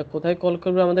হয় না, এটা কোথায় কল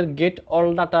করবে, আমাদের গেট অল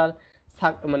ডাটার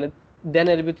মানে দেন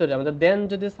এর ভিতরে, আমাদের দেন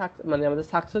যদি মানে আমাদের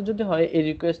সাকসেস যদি হয় এই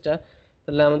রিকোয়েস্টটা,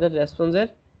 তাহলে আমাদের রেসপন্সের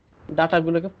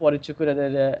ডাটাগুলোকে পরিচয় করে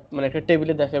দেয়, মানে একটা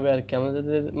টেবিলে দেখাবে আর কি, আমাদের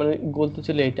মানে গোল তো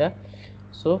ছিল এইটা।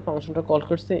 সো ফাংশনটা কল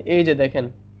করছে, এই যে দেখেন,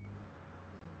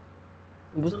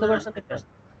 বুঝতে পারছেন এটা?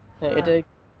 হ্যাঁ এটা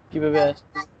কিভাবে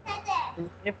আসছে,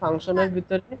 এই ফাংশনের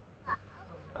ভিতরে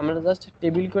আমরা জাস্ট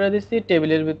টেবিল করে দিছি,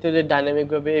 টেবিলের ভিতরে ডাইনামিক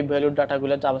ভাবে এই ভ্যালুর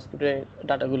ডাটাগুলো জাভাস্ক্রিপ্টের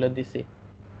ডাটাগুলো দিছি,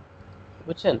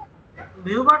 বুঝছেন?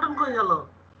 ভিউ বাটন কই গেল?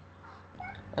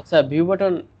 আচ্ছা ভিউ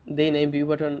বাটন দেই নাই, ভিউ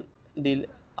বাটন দিল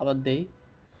আবার দেই,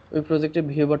 ওই প্রজেক্টে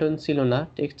ভিউ বাটন ছিল না,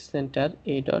 টেক্সট সেন্টার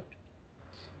এই ডট,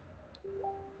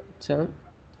 আচ্ছা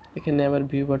এখানে আবার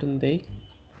ভিউ বাটন দেই,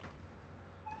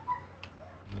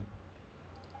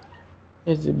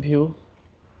 এই যে ভিউ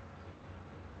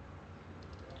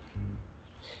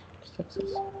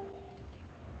সাকসেস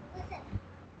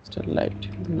স্টারলাইট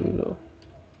ভিউ লো,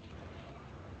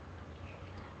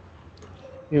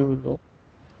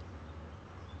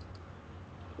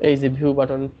 এই যে ভিউ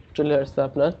বাটন চলে আসছে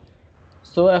আপনার।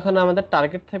 সো এখন আমাদের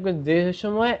টার্গেট থাকবে যে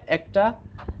সময় একটা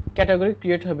ক্যাটাগরি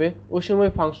ক্রিয়েট হবে ওই সময়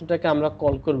ফাংশনটাকে আমরা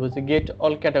কল করব, যে গেট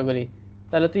অল ক্যাটাগরি,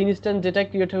 তাহলে তো ইনস্ট্যান্ট যেটা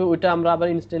ক্রিয়েট হবে ওইটা আমরা আবার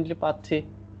ইনস্ট্যান্টলি পাচ্ছি,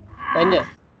 তাই না?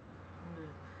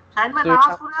 শাহিন ভাই তো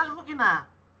নামাজ পড়ে আসবো কিনা?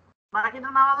 বাকিটা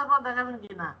নামাজের পর দেখাবেন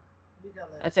কিনা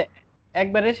বিকালে? আচ্ছা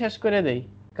একবারে শেষ করে দেই,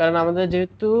 কারণ আমাদের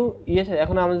যেহেতু ইয়ে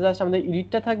এখন আমাদের জাস্ট আমাদের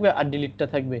এডিটটা থাকবে আর ডিলিটটা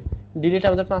থাকবে, ডিলিট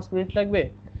আমাদের 5 মিনিট লাগবে,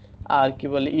 আর কি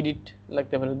বলে এডিট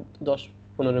লাগতে পারে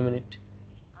 10-15 মিনিট,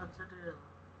 আচ্ছা ঠিক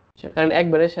আছে। কারণ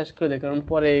একবারে শেষ করে দেয়, কারণ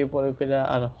পরে পরে করে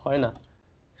আর হয় না।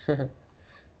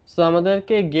 সো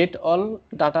আমাদেরকে গেট অল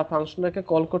ডাটা ফাংশনটাকে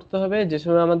কল করতে হবে যে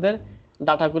সময় আমাদের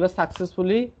ডাটাগুলো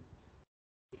সাকসেসফুলি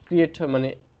ক্রিয়েট হয়, মানে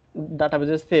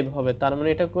ডাটাবেজে সেভ হবে, তার মানে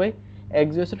এটা কই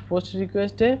এক্সিওস এর পোস্ট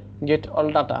রিকোয়েস্টে গেট অল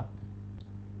ডাটা,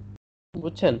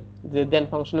 বুঝছেন, যে দেন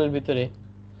ফাংশনের ভিতরে।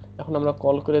 এখন আমরা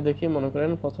কল করে দেখি, মনে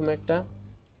করেন প্রথমে একটা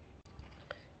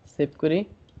সেভ করি,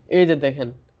 এই যে দেখেন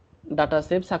ডাটা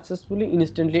সেভ সাকসেসফুলি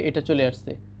ইনস্ট্যান্টলি এটা চলে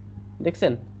আসছে,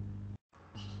 দেখছেন?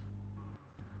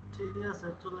 ঠিক আছে,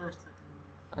 চলে আসছে।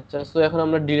 আচ্ছা, সো এখন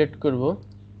আমরা ডিলিট করব।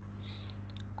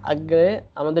 আগে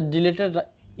আমাদের ডিলিটের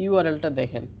ইউআরএলটা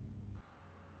দেখেন,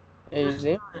 এই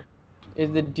যে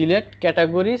ডিলিট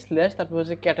ক্যাটাগরি স্ল্যাশ তারপর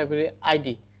হচ্ছে ক্যাটাগরি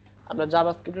আইডি। আমরা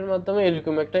জাভাস্ক্রিপ্টের মাধ্যমে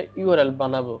এরকম একটা ইউআরএল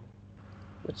বানাবো,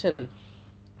 বুঝছেন?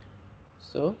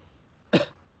 সো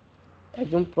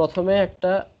একদম প্রথমে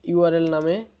একটা ইউআরএল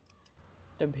নামে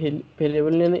একটা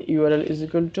ভেরিয়েবল নিয়ে URL is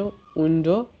equal to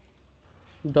window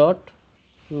dot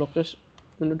location,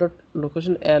 window dot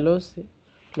location এলওস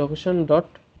location dot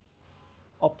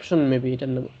option, maybe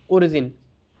এটার নাম অরিজিন।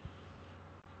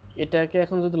 এটাকে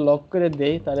এখন যদি লক করে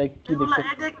দেই তাহলে কি দেখতে,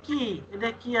 এটা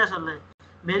কি আসলে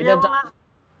ভেরিয়েবল?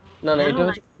 না না,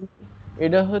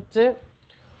 এটা হচ্ছে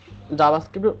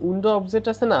জাভাস্ক্রিপ্টের উইন্ডো অবজেক্ট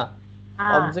আছে না,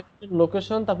 অবজেক্টের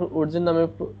লোকেশন তারপর অরিজিন নামে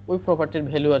ওই প্রপার্টির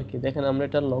ভ্যালু আর কি। দেখেন আমরা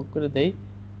এটা লক করে দেই,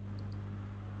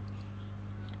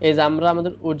 এই যে আমরা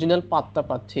আমাদের অরিজিনাল পাথটা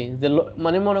পাচ্ছি, যে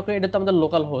মানে মনে করি এটা তো আমাদের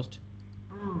লোকাল হোস্ট।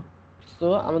 তো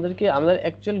আমাদেরকে আমাদের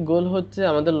অ্যাকচুয়াল গোল হচ্ছে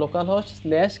আমাদের local host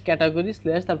slash category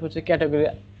slash তারপর হচ্ছে ক্যাটাগরি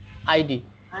আইডি,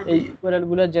 এই ইউআরএল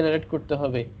গুলো জেনারেট করতে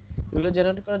হবে। এগুলো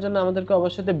জেনারেট করার জন্য আমাদেরকে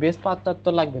অবশ্যই বেস পাথটা তো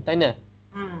লাগবে, তাই না?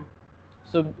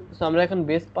 সো আমরা এখন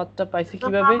বেস পাথটা পাইছি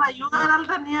কিভাবে?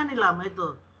 ইউআরএলটা নিয়ে নিলাম, এই তো।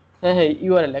 হ্যাঁ হ্যাঁ,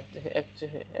 ইউআরএল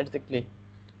এক্স্যাক্টলি।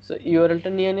 সো ইউআরএলটা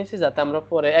নিয়ে নিয়েছি যাতে আমরা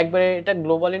পরে একবারে এটা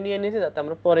গ্লোবালি নিয়ে নিয়েছি যাতে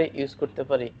আমরা পরে ইউজ করতে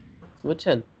পারি,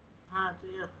 বুঝছেন? হ্যাঁ,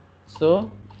 ঠিক আছে। সো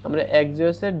আমরা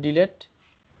axios এর ডিলিট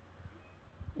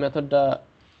মেথডটা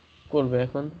করবে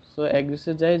এখন। সো axios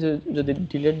এ যাই, যদি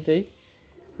ডিলিট দেই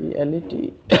এলইটি,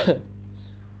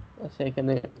 আচ্ছা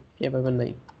এখানে এভাবে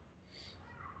নাই,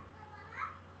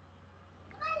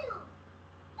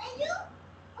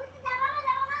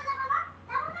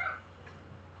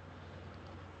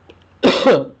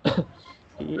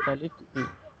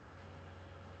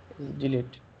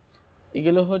 ডিলিট,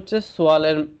 এগুলো হচ্ছে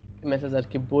সোয়ালের মেসেজ আর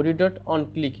কি। Body dot on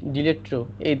click delete rho,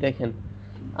 এই দেখেন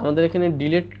আমাদের এখানে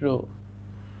ডিলিট রো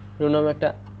নামে একটা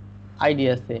আইডি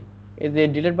আছে। এই যে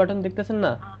ডিলিট বাটন দেখতেছেন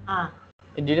না,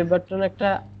 এই ডিলিট বাটনে একটা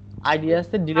আইডি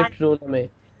আছে ডিলিট রো নামে।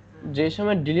 যে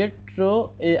সময় ডিলিট রো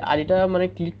এই আইডিটা মানে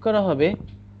ক্লিক করা হবে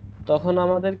তখন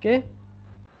আমাদের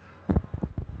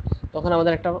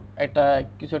একটা একটা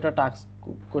কিছু একটা টাস্ক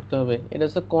করতে হবে। এটা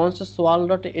হচ্ছে const swal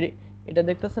ডট, এটা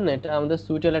দেখতেছেন না, এটা আমাদের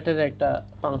সুইটেলেটের একটা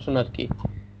ফাংশন আর কি,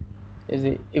 এই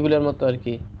যে এগুলোর মতো আর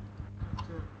কি,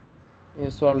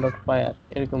 swal ডট ফায়ার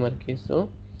এরকম আর কি। সো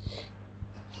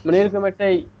মানে এরকম একটা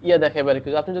ইয়া দেখাবে আর কি।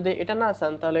 আপনি যদি এটা না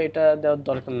চান তাহলে এটা দেওয়ার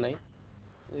দরকার নাই,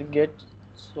 গেট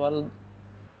সোয়াল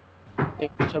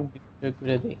একটু সব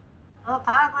করে দিই।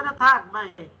 থাক ভাই।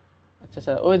 আচ্ছা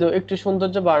আচ্ছা, ওই তো একটু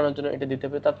সৌন্দর্য বাড়ানোর জন্য এটা দিতে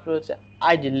হবে। তারপর হচ্ছে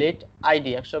ID, late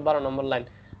ID 112 number line,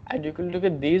 ID equal to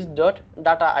this dot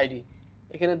data ID.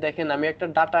 এখানে দেখেন আমি একটা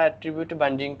ডাটা অ্যাট্রিবিউট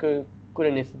বাইন্ডিং করে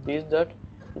নিয়েছি, দিস ডট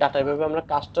ডাটা। এভাবে আমরা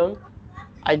কাস্টম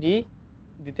আইডি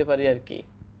দিতে পারি আর কি,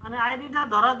 মানে আইডিটা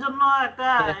ধরার জন্য একটা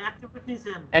অ্যাট্রিবিউট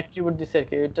দিয়েছেন, অ্যাট্রিবিউট দিছে আর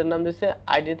কি। এটার নাম দিছে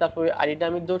আইডি, তারপর আইডিটা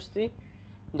আমি ধরছি,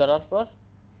 ধরার পর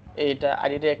এইটা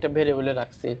আইডিটা একটা ভেরিয়েবলে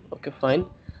রাখছি। Okay fine.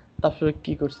 তারপরে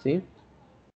কি করছি,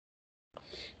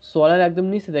 সোয়ালের একদম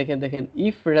নিচে দেখেন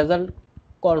if result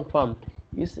confirm,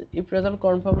 if result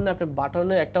confirm মানে আপনি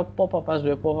বাটনে একটা পপ আপ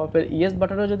আসবে, পপ আপের ইয়েস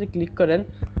বাটনে যদি ক্লিক করেন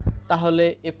তাহলে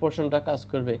এই পোর্শনটা কাজ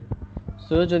করবে।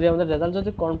 সো যদি আমাদের রেজাল্ট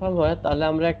যদি কনফার্ম হয় তাহলে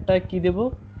আমরা একটা কি দেব,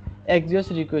 axios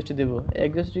রিকোয়েস্ট দেব।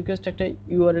 axios রিকোয়েস্ট একটা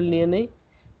ইউআরএল নিয়ে নেই,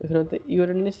 এখানে তো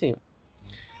ইউআরএল নিছি,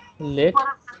 লেট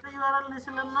ইউআরএল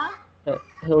নিছিলেন না?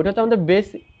 হ্যাঁ, ওটা তো আমাদের বেস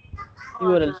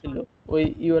ইউআরএল ছিল। ওই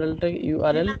ইউআরএলটা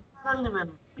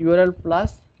ইউআরএল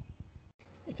প্লাস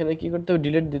এখানে কি করতে হবে,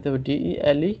 ডিলিট দিতে হবে,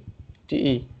 DELETE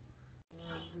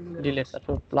ডিলিট,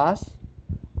 তারপর প্লাস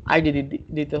আইডি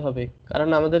দিতে হবে, কারণ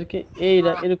আমাদেরকে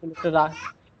এরকম একটা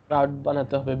রাউট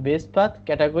বানাতে হবে, বেস পাথ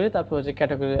ক্যাটাগরি তারপর হচ্ছে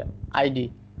ক্যাটাগরি আইডি,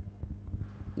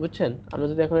 বুঝছেন? আমরা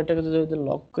যদি এখন এটাকে যদি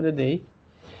লগ করে দেই,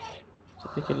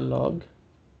 দেখি লগ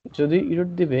যদি ইরর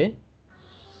দিবে,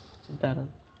 দাঁড়ান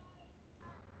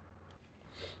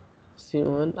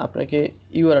সিমন আপনাকে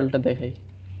ইউআরএলটা দেখাই,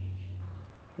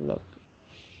 লগ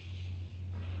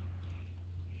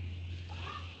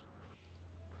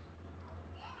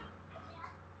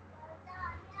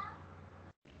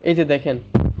এই যে দেখেন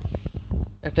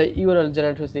একটা ইউআরএল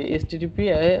জেনারেট হয়েছে, http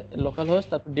localhost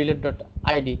তারপর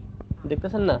delete.id,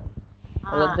 দেখতেছেন না?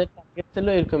 আমাদের টার্গেট ছিল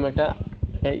এরকম একটা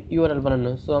ইউআরএল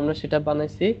বানানো। সো আমরা সেটা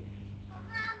বানাইছি,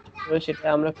 তো সেটা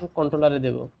আমরা এখন কন্ট্রোলারে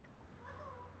দেব।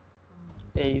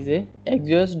 এই যে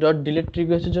axios.delete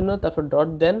রিকোয়েস্টের জন্য তারপর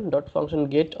ডট ফাংশন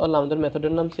গেট অল, আমাদের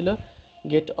মেথডের নাম ছিল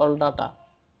গেট অল ডাটা,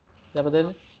 আমাদের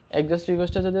এক্সিস্ট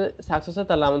রিকোয়েস্টটা যদি সাকসেস হয়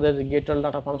তাহলে আমাদের গেট অল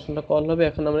ডাটা ফাংশনটা কল হবে।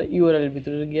 এখন আমরা ইউআরএল এর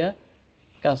ভিতরে গিয়া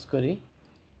কাজ করি,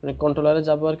 মানে কন্ট্রোলারে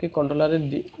যাব আর কি, কন্ট্রোলারে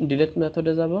ডিলিট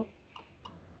মেথডে যাব,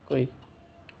 কই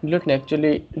ডিলিট না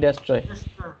অ্যাকচুয়ালি ডেস্ট্রয়।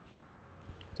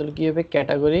 তাহলে কি হবে,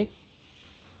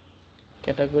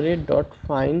 ক্যাটাগরি ডট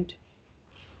ফাইন্ড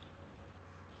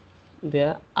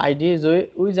দেয়া আইডি,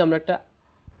 ওই যে আমরা একটা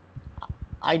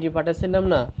আইডি পাঠাচ্ছিলাম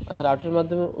না রাউটের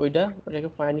মাধ্যমে, ওইটাকে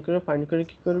ফাইন্ড করে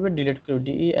কি করবে, ডিলিট করবে,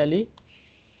 DELETE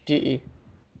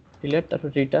ডিলিট, তারপর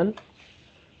রিটার্ন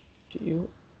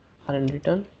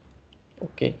রিটার্ন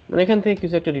ওকে, মানে এখান থেকে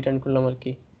কিছু একটা রিটার্ন করলাম আর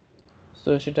কি। সো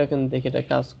সেটা এখন দেখে এটা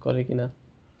কাজ করে কিনা।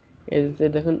 এই যে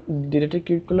দেখুন ডিলিটে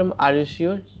ক্লিক করলাম, are you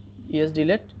sure, yes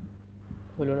delete,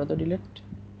 হলো না তো ডিলিট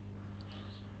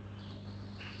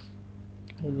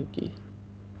কি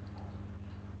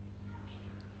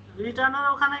রিটার্নের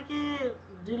ওখানে কি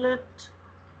ডিলিট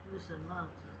দিছেন না?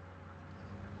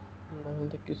 এখন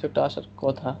তো কিছু একটা আসার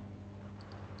কথা,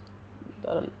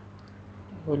 দাঁড়ান,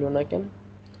 হলো না কেন?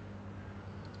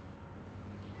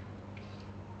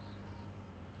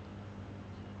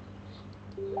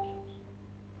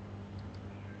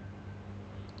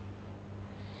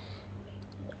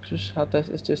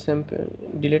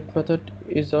 Delete method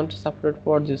is not supported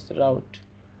for this route.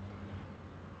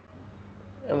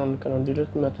 এমন কেন,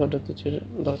 ডিলিট মেথড হতে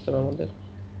দরকার আমাদের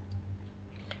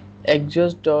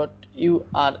axios ডট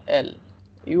ইউআরএল,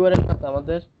 ইউআরএল না তো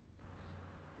আমাদের,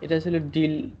 এটা ছিল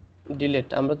ডিলিট।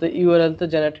 আমরা তো ইউআরএল তো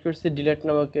জেনারেট করছি ডিলিট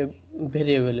নামক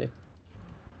ভেরিয়েবলে,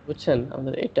 বুঝছেন?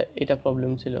 আমাদের এটা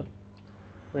প্রবলেম ছিল,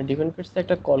 মানে ডিফাইন করছে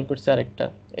একটা, কল করছে আরেকটা,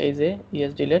 এই যে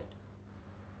ইয়েস ডিলিট।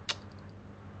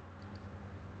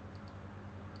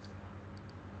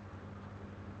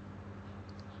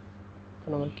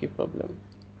 এখন আমার কি problem,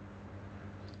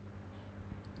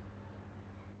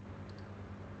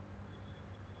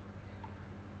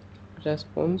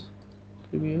 response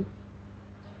preview,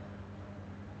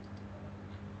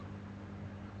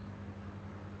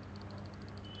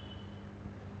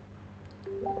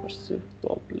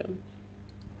 problem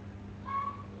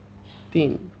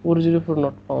 3 404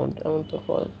 not found, এমন তো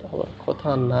হওয়ার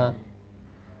কথা না।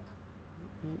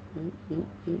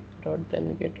 ডট দেন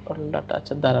গেট অল ডাটা।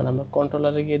 আচ্ছা দাঁড়ান, আমরা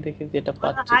কন্ট্রোলারে গিয়ে দেখি যে এটা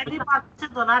পাচ্ছে আইডি পাচ্ছে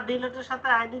তো না, ডিলিটের সাথে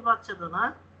আইডি পাচ্ছে তো না,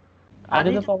 আইডি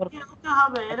তো পাওয়ার, কি হতে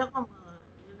হবে এরকম?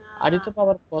 আইডি তো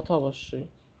পাওয়ার কথা অবশ্যই,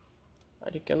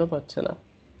 আইডি কেন পাচ্ছে না?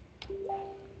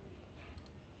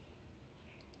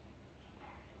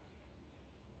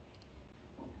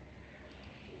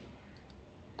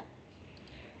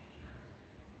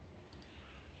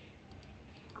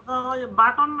 তো ওই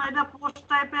বাটন এটা পোস্ট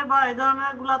টাইপের বা এই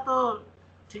ধরনের গুলা তো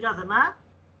ঠিক আছে না?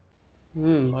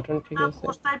 বাটন ঠিক আছে,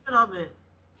 পোস্ট টাইপের হবে।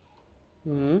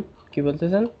 কি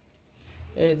বলতেছেন?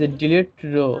 এই যে delete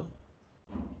rho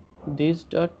this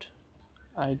dot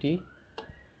ID,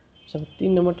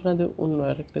 3 নম্বরটা না দিয়ে অন্য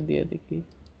আরেকটা দিয়ে দেখি,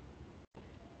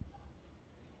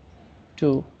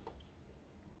 2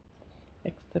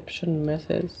 এক্সেপশন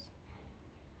মেসেজ,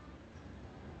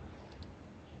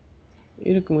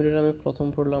 এরকম এটা আমি প্রথম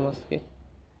পড়লাম আজকে।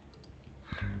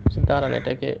 দাঁড়ান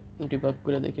এটাকে ডিবাগ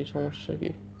করে দেখি সমস্যা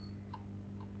কি।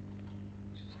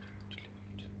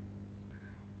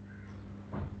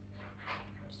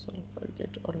 So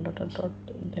forget all data dot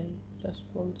then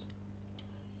response.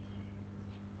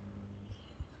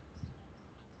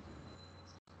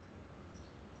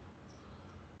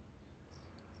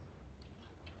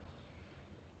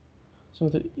 So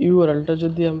the URL-টা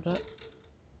যদি আমরা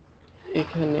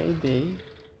এখানেই দেই,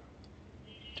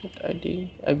 আইডি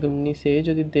একদম নিচে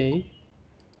যদি দেই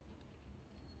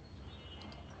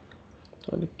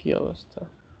তাহলে কি অবস্থা,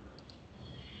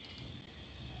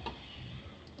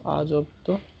 আজব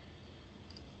তো।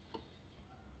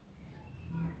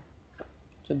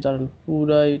 জানেন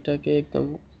পুরা এটাকে একদম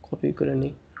কপি করে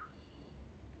নিই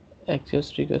অ্যাক্সেস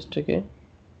রিকোয়েস্টটাকে,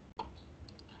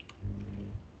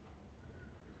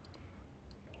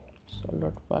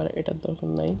 ডট পার, এটার দরকার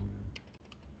নাই,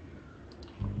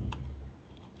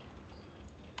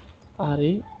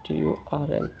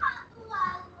 RETURL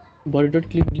body dot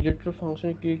click delete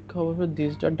ফাংশনে ক্লিক হবে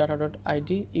this dot data dot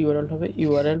ID, URL হবে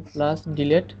ইউআরএল প্লাস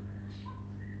ডিলিট।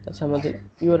 আচ্ছা আমাদের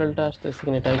ইউআরএলটা আসতেছে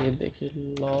কিনা এটা আগে দেখি,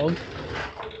 log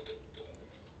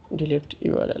delete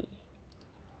URL,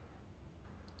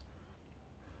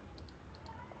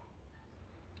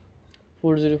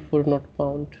 $404 not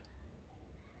found.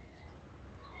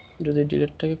 যদি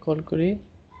ডিলিটটাকে কল করি,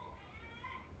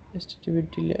 http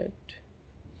ডিলিট,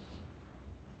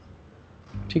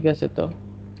 ঠিক আছে তো।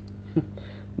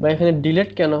 বা এখানে ডিলিট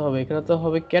কেন হবে, এখানে তো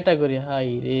হবে ক্যাটাগরি। হাই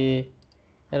রে,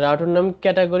 রাউটার নাম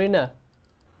ক্যাটাগরি না,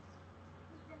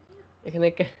 এখানে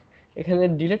এখানে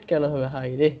ডিলিট কেন হবে? হাই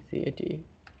রে এটি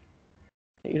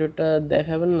এররটা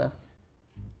দেখাবেন না।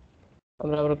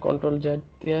 আমরা আবার কন্ট্রোল জেড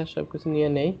দিয়ে সবকিছু নিয়ে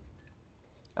নেই,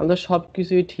 আমাদের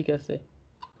সবকিছুই ঠিক আছে।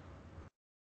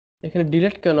 এখানে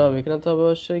ডিলিট কেন হবে? এখানে তো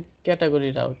অবশ্যই ক্যাটাগরি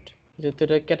রাউট, যেহেতু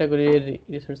এটা ক্যাটাগরি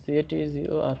রিসোর্স, এটি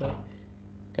জিও আর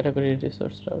ক্যাটাগরি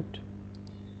রিসোর্স রাউট।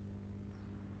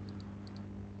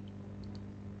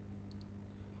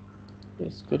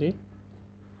 ইউজ করি,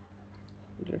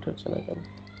 ডিলিট হচ্ছে না কেন?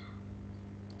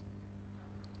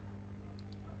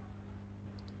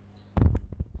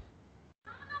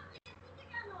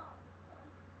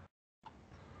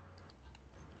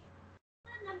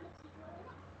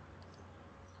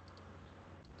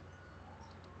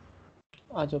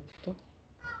 আজব তো,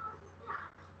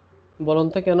 বলুন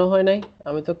তো কেন হয় নাই?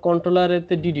 আমি তো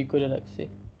কন্ট্রোলারেতে ডিডি করে রাখছি।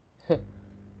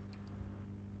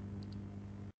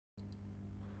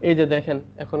 এই যে দেখেন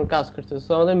এখন কাজ করছে।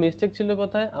 সো আমাদের মিস্টেক ছিল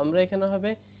কোথায়? আমরা এখানে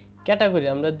হবে ক্যাটাগরি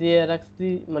আমরা দিয়ে রাখছি,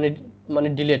 মানে মানে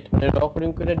ডিলিট, মানে রেকর্ডিং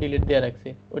করে ডিলিট দিয়ে রাখছি,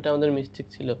 ওটা আমাদের মিস্টেক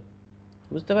ছিল।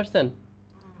 বুঝতে পারছেন?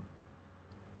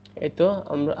 এই তো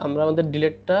আমরা আমরা আমাদের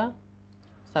ডিলিটটা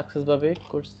সাকসেস ভাবে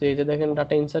করছি। এই যে দেখেন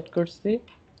ডাটা ইনসার্ট করছি,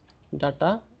 ডাটা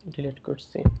ডিলিট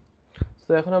করছি।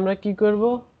 তো এখন আমরা কি করব?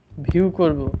 ভিউ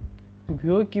করব।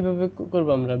 ভিউ কিভাবে করব?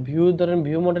 আমরা ভিউ, ধরেন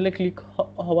ভিউ মডেলে ক্লিক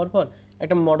হওয়ার পর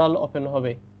একটা মডেল ওপেন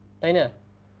হবে, তাই না?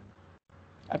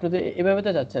 আপনি তো এভাবে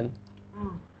তো যাচ্ছেন।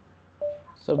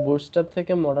 সো বুটস্ট্র্যাপ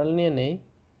থেকে মডেল নিয়ে নেই।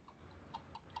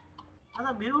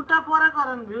 আচ্ছা ভিউটা পরে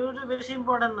করেন, ভিউটা বেশি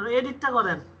ইম্পর্টেন্ট না, এডিটটা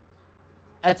করেন।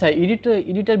 আচ্ছা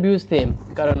এডিটর ভিউ সেম,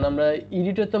 কারণ আমরা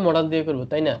এডিটর তো মডেল দিয়ে করব,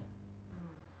 তাই না?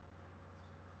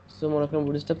 সো মনে করেন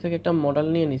বুটস্ট্র্যাপ থেকে একটা মডেল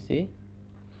নিয়ে নিছি,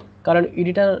 কারণ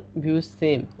এডিটর ভিউ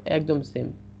সেম, একদম সেম।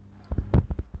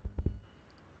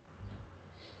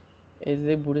 এই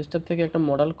যে বুটস্ট্র্যাপ থেকে একটা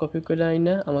মডেল কপি করে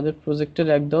আইনা আমাদের প্রজেক্টের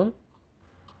একদম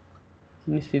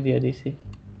নিচে দিয়ে দিছি।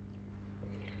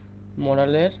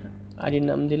 মডেলের আইডির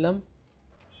নাম দিলাম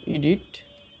এডিট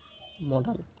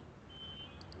মডেল।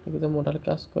 এগুলো মডেল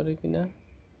কাজ করে কিনা,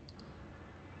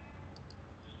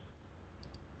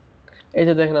 এই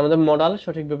যে দেখেন আমাদের মডেল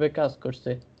সঠিকভাবে কাজ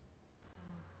করছে,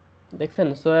 দেখছেন?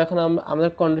 সো এখন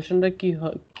আমাদের কন্ডিশনটা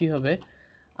কি হবে?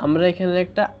 আমরা এখানে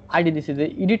একটা আইডি দিছি যে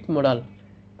এডিট মডেল।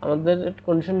 আমাদের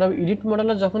কন্ডিশনটা হবে এডিট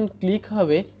মডেলে যখন ক্লিক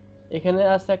হবে, এখানে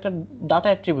আছে একটা ডাটা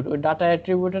অ্যাট্রিবিউট, ওই ডাটা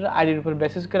অ্যাট্রিবিউটের আইডির উপর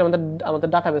বেসিস করে আমাদের আমাদের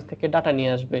ডাটাবেস থেকে ডাটা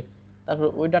নিয়ে আসবে। তারপর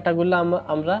ওই ডাটাগুলো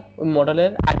আমরা ওই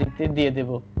মডেলের আইডিতে দিয়ে দেব।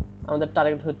 আমাদের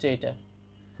টার্গেট হচ্ছে এটা,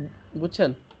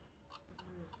 বুঝছেন?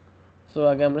 সো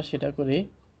আগে আমরা সেটা করি।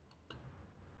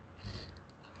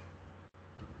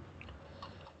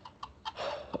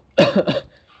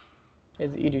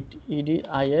 is edit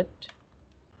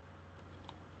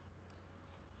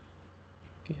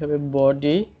কি হবে?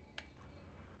 বডি।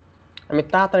 আমি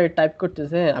তাড়াতাড়ি টাইপ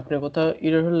করতেছি, হ্যাঁ? আপনার কোথাও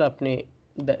এরর হলে আপনি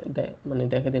মানে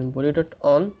দেখে দিন। Body dot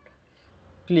on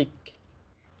click,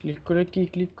 click করে কি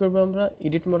ক্লিক করব? আমরা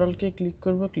এডিট মডেলকে ক্লিক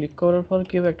করব। ক্লিক করার পর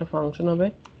কি হবে? একটা ফাংশন হবে,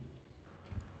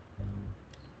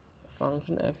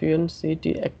 ফাংশন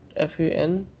functi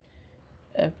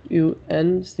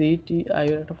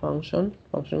এর একটা ফাংশন,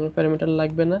 ফাংশনের প্যারামিটার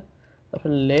লাগবে না।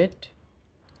 তারপর লেট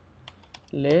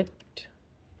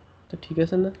তো ঠিক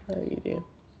আছে না?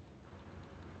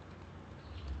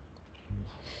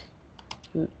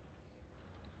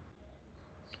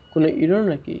 কোনো এরর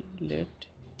নাকি? লেট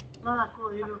না কো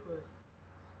এরর করে,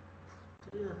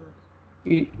 ঠিক আছে।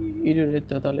 এরর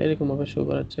তো তাহলে এরকম ভাবে শো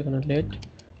করাচ্ছে এখানে। Late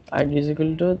id is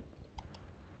equal to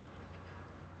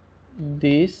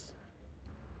this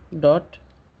dot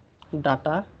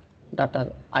ডাটার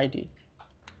আইডি।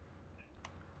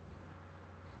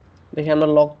 দেখি আমরা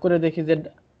লগ করে দেখি যে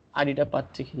আইডিটা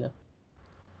পাচ্ছি কিনা।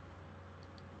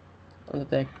 আমাদের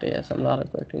তো একটাই আছে, আমরা আরো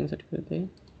কয়েকটা ইনসার্ট করে দিই।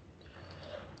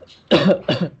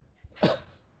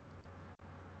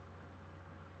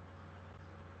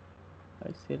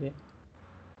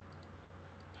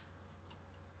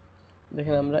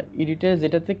 দেখেন আমরা এডিটে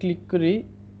যেটাতে ক্লিক করি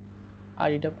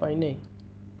আইডিটা পাই নাই,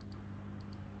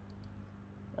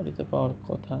 আইডিতে পাওয়ার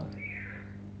কথা।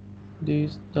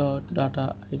 This dot data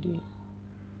ID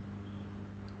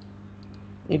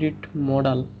edit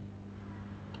model,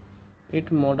 edit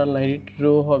model না, এডিট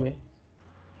রো হবে,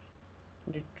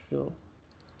 এডিট রো।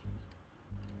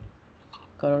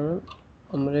 কারণ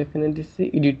আমরা এখানে দিচ্ছি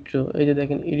এডিট রো। এই যে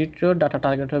দেখেন এডিট রো, ডাটা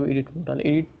টার্গেট হবে এডিট মডেল,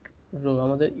 এডিট রো।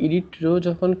 আমাদের এডিট রো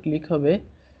যখন ক্লিক হবে,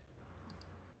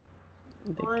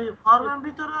 ওই ফর্মের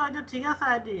ভিতরে ওই যে ঠিক আছে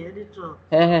আইডি এডিট রো।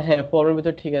 হ্যাঁ ফর্মের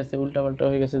ভিতর ঠিক আছে, উল্টাপাল্টা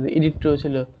হয়ে গেছে, যে এডিট রো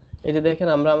ছিল। এই যে দেখেন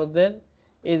আমরা আমাদের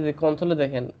এই যে কনসোলে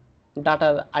দেখেন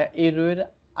ডাটার এই রো এর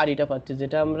আইডিটা পাচ্ছি,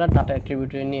 যেটা আমরা ডাটা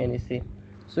অ্যাট্রিবিউটে নিয়ে নিছি।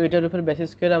 সো এটার উপর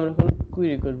বেসিস করে আমরা এখন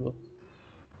কুইরি করব।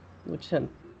 বুঝছেন?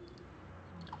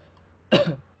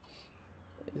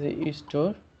 এই যে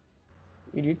স্টোর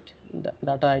এডিট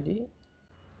ডাটা আইডি,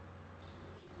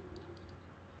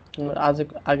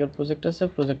 আগের প্রজেক্ট আছে,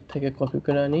 প্রজেক্ট থেকে কপি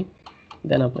করে আনি,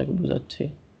 দেন আপনাকে বোঝাচ্ছি।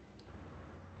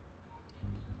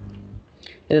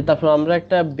 তারপর আমরা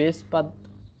একটা বেস পাথ,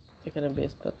 এখানে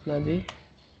বেস পাথ না দিই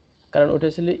কারণ ওটা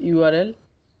ছিল ইউআরএল,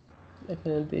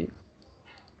 এখানে দিই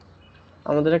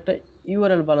আমাদের একটা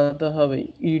ইউআরএল বানাতে হবে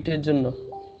এডিটের জন্য।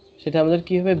 সেটা আমাদের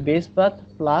কি হবে, বেস পাথ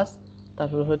প্লাস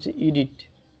তারপর হচ্ছে এডিট,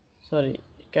 সরি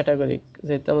ক্যাটাগরি,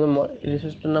 যেহেতু আমাদের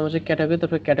রিসোর্সটার নাম হচ্ছে ক্যাটাগরি,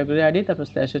 তারপর ক্যাটাগরি আইডি, তারপর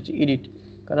স্ল্যাশ হচ্ছে এডিট।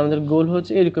 কারণ আমাদের গোল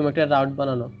হচ্ছে এরকম একটা রাউট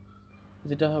বানানো,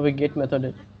 যেটা হবে গেট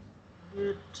মেথডের,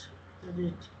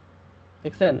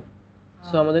 দেখছেন?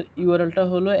 সো আমাদের ইউআরএলটা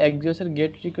হলো axios এর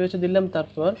গেট রিকোয়েস্ট দিলাম,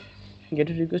 তারপর গেট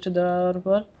রিকোয়েস্ট দেওয়ার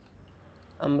পর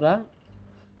আমরা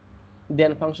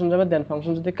দেন ফাংশন যাবে, দেন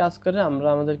ফাংশন যদি কাজ করে আমরা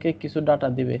আমাদেরকে কিছু ডাটা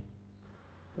দিবে,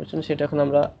 বুঝছেন? সেটা এখন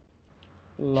আমরা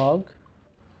লগ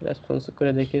রেসপন্স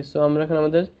করে দেখি। সো আমরা এখন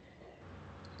আমাদের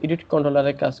এডিট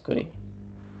কন্ট্রোলারে কাজ করি।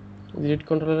 এডিট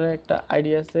কন্ট্রোলারে একটা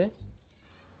আইডি আছে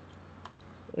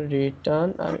রিটার্ন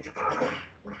আর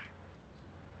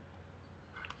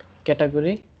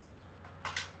ক্যাটাগরি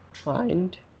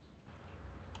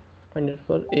ফাইন্ডের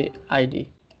পর এ আইডি,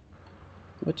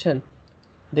 বুঝছেন?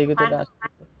 দেখে তো এটা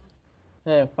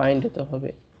হ্যাঁ ফাইন্ড তো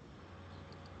হবে।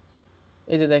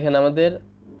 এই যে দেখেন আমাদের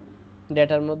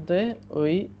ডেটার মধ্যে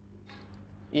ওই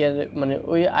ইয়ার মানে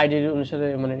ওই আইডির অনুসারে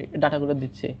মানে ডাটাগুলো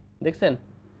দিচ্ছে, দেখছেন?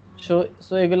 সো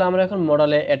সো এগুলো আমরা এখন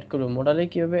মডেলে অ্যাড করব। মডেলে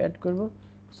কিভাবে অ্যাড করব?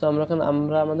 সো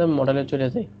আমরা আমাদের মডেলে চলে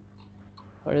যাই।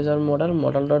 What is our model?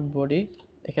 Model dot body,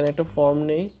 এখানে একটা ফর্ম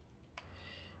নেই,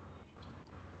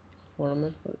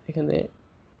 ফর্মের এখানে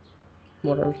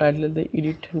মডেল টাইটেল দিয়ে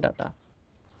এডিট ডাটা,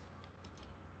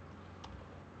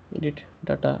 এডিট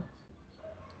ডাটা।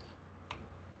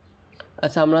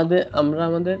 আচ্ছা আমরা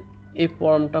আমাদের এই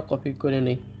ফর্মটা কপি করে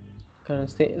নেই, কারণ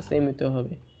সেমই তো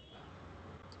হবে।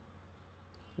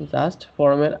 জাস্ট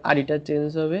ফর্মের আইডিটা চেঞ্জ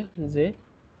হবে, যে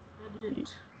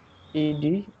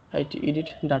এডিট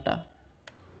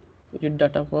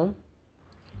ডাটা ফর্ম,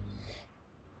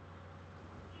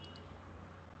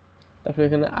 তারপর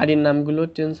এখানে আইডির নামগুলো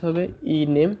চেঞ্জ হবে, ই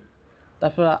নেম।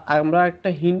 তারপর আমরা একটা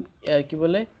কি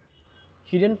বলে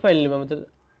হিডেন ফাইল নেব আমাদের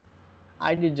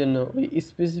আইডির জন্য, ওই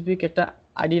স্পেসিফিক একটা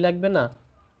আইডি লাগবে না,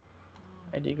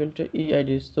 ID equal to E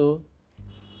ID. So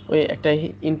ওই একটা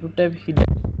ইনপুট টাইপ হিডেন,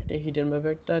 এটা হিডেন ভাবে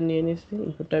একটা নিয়ে নিয়েছি,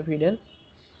 ইনপুট টাইপ হিডেন।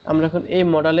 আমরা এখন এই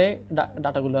মডেলে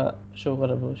ডাটাগুলো শো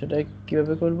করাবো, সেটা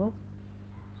কিভাবে করব?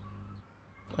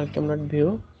 Welcome dot view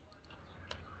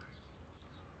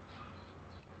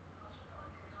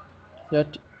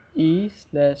dot E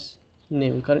slash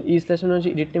name, কারণ ই স্ল্যাশ মানে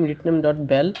হচ্ছে edit name dot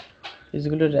bell is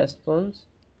equal to response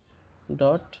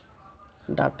dot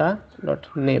data dot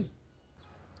name.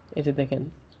 এই যে দেখেন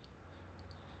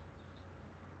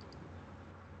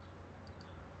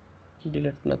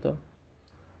ডিলেট না তো,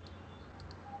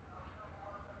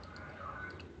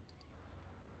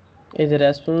 এই যে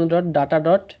response dot data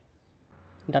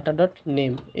dot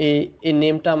name, এই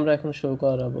নেমটা আমরা এখন শো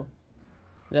করাবো।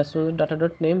 রেসপন্স ডাটা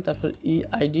ডট নেম, তারপর ই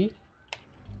আইডি,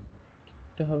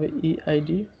 এটা হবে ই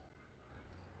ID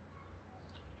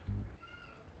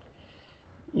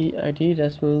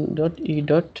response dot E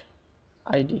dot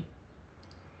ID.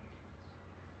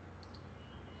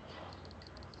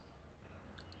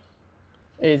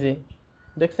 এই যে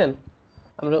দেখছেন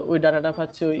আমরা ওই ডাটাটা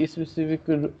পাচ্ছি ওই স্পেসিফিক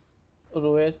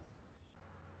রোয়ের,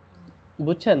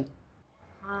 বুঝছেন?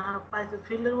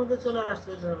 ফিল্ডের মধ্যে চলে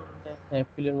আসছে। হ্যাঁ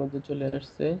ফিল্ডের মধ্যে চলে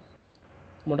আসছে।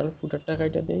 মডেল ফুটারটা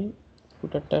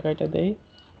কাইটা দেই,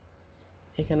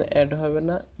 এখানে অ্যাড হবে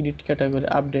না, এডিট ক্যাটাগরি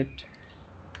আপডেট।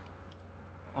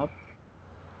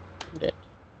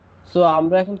 সো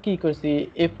আমরা এখন কি করছি,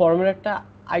 এই ফর্মের একটা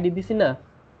আইডি দিছি না,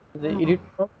 যে এডিট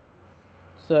ফর্ম।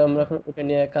 সো আমরা এখন ওটা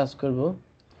নিয়ে কাজ করব।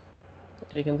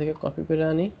 এখান থেকে কপি করে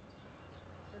আনি,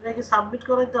 এটা কি সাবমিট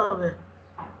করাইতে হবে?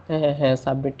 হ্যাঁ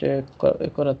সাবমিট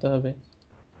করাতে হবে।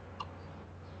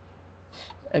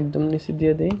 একদম নিচে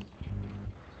দিয়ে দেই।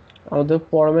 আমাদের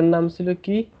ফর্মের নাম ছিল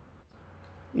কি,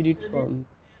 এডিট ফর্ম।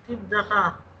 Data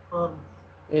form.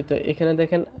 এই তো এখানে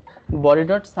দেখেন body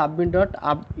dot submit dot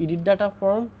edit data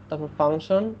form, তারপর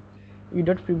function E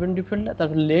dot prevent default,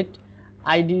 তারপর late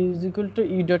ID is equal to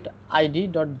E dot ID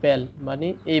dot ভ্যাল, মানে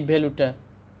এই ভ্যালুটা,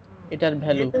 এটার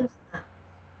ভ্যালু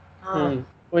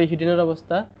ওই হিডেনের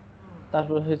অবস্থা।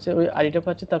 তারপর হচ্ছে ওই আইডিটা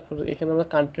পাচ্ছি, তারপর এখানে আমরা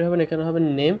কান্ট্রি হবে, এখানে হবে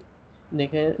নেম,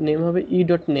 নেম হবে E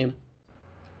dot name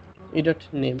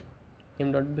name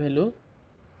dot value.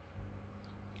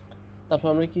 তারপর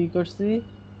আমরা কি করছি,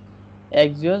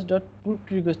 axios.put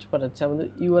request পাঠাচ্ছে, আমাদের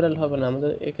ইউআরএল হবে না,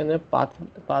 আমাদের এখানে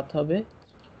পাথ হবে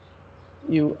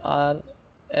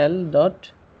url dot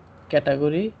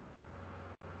category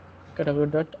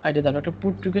dot ID. তারপর একটা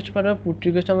পুট রিকোয়েস্ট পাঠাবো, পুট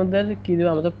রিকোয়েস্ট আমাদের কি দেবো,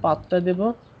 আমাদের পাথটা দেবো,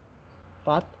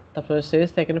 পাথ, তারপরে সে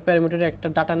সেকেন্ড প্যারামিটারে একটা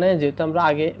ডাটা নেয়, যেহেতু আমরা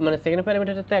আগে মানে সেকেন্ড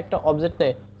প্যারামিটারতে একটা অবজেক্ট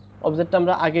নেয়, অবজেক্টটা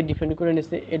আমরা আগে ডিফাইন করে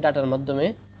নিছি এই ডাটার মাধ্যমে।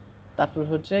 তারপর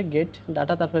হচ্ছে গেট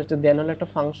ডাটা, তারপর হচ্ছে দেন হলো একটা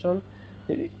ফাংশন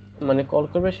মানে কল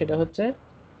করবে, সেটা হচ্ছে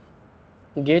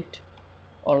গেট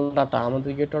অল ডাটা।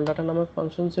 আমাদের গেট অল ডাটা নামক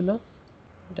ফাংশন ছিল,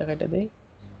 এটা কেটে দেই।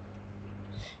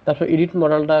 তারপর এডিট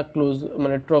মডেলটা ক্লোজ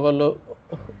মানে ট্রগল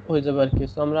হয়ে যাবে আর কি।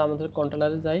 সো আমরা আমাদের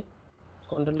কন্ট্রোলারে যাই,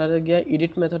 কন্ট্রোলারে গিয়ে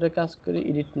এডিট মেথডের কাজ করি,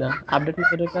 এডিট না আপডেট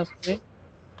মেথডের কাজ করি।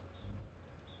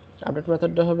 আপডেট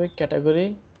মেথডটা হবে ক্যাটাগরি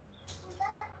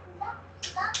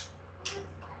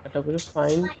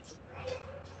ফাইন্ড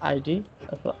আইডি,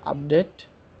 তারপর আপডেট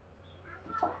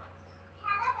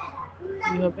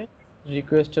কি হবে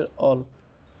রিকোয়েস্টের অল,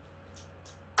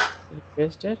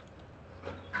 রিকোয়েস্টের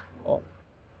অল,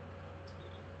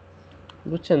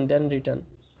 বুঝছেন? দেন রিটার্ন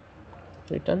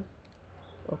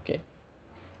ওকে।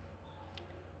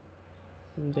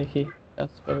 দেখি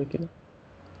কাজ করে কিনা,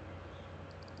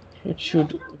 ইট শুড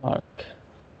ওয়ার্ক।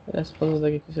 রেসপন্স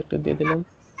দেখে কিছু একটা দিয়ে দিলাম,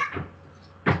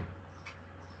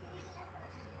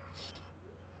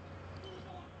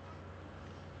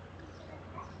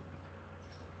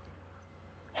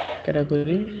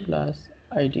 ক্যাটাগরি প্লাস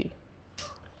আইডি।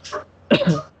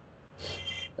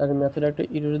 তার মেথড একটা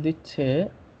এরর দিচ্ছে,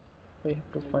 we have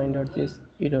to find out this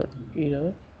error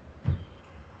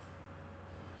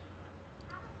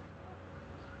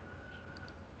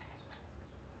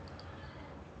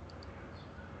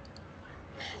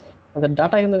আমাদের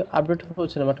ডাটা কিন্তু আপডেট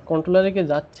হচ্ছে না, বাট কন্ট্রোলারে কি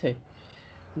যাচ্ছে।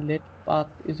 let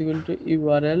path is equal to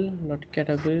url not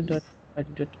category dot id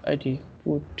dot id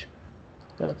put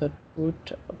method put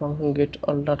function get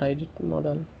all data edit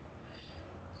model।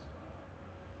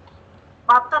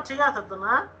 পাতটা ঠিক আছে তো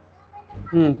না?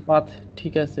 পাথ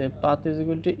ঠিক আছে, path is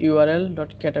equal to url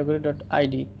dot category dot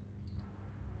id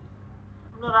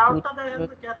রাউটটা দেখেন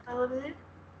তো category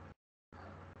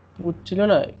put ছিল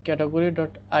না, category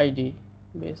dot ID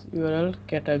base URL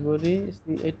category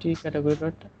category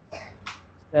dot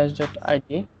slash dot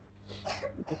ID.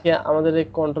 দেখি আমাদের এই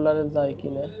কন্ট্রোলারে যায়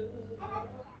কিনা।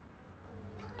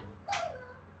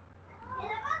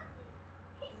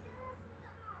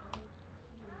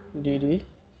 ডিডি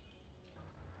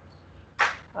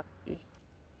আইডি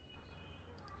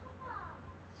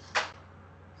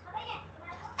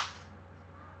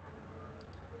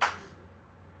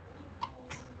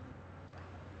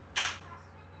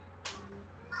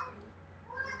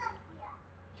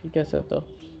ঠিক আছে, তো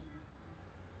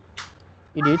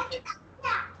এডিট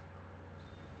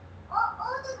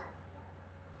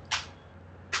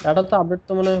ডাটা তো আপডেট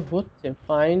তো মনে হয় হচ্ছে,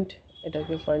 ফাইন্ড,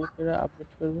 এটাকে ফাইন্ড করে আপডেট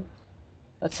করব।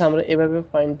 আচ্ছা আমরা এভাবে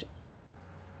ফাইন্ড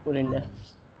করি না,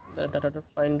 ডাটা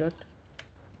ফাইন্ড ডট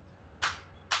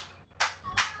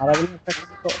লারাভেল একটা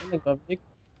কিন্তু অনেকভাবে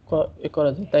করা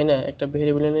যায় তাই না? একটা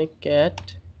ভেরিয়েবল এনে ক্যাট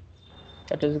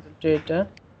ইজ ইকুয়াল টু এটা,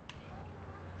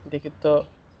 দেখি তো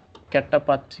ক্যাটটা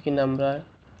পাচ্ছি কিনা আমরা।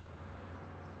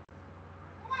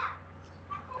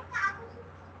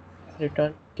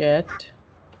 Return cat,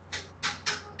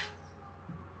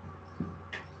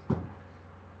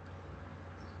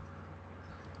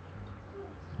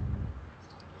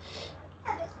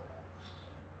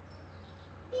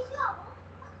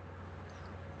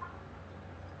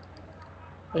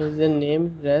 is the name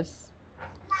res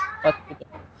পাচ্ছি তো,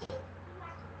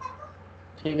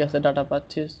 ঠিক আছে ডাটা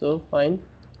পাচ্ছি। So fine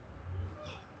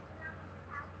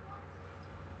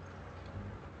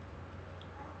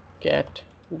cat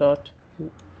dot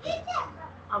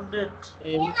update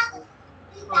M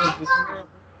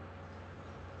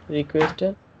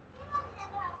রিকোয়েস্টের,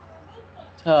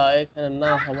 আচ্ছা এখানে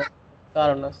না হওয়ার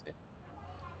কারণ আছে।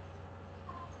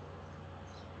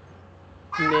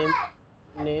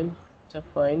 নেম আচ্ছা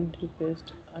find request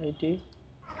ID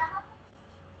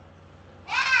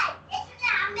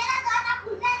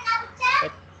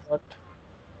dot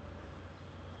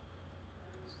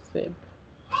save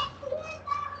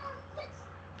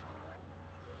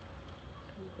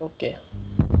ওকে।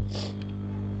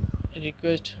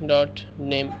 রিকোয়েস্ট ডট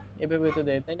নেম এভাবে তো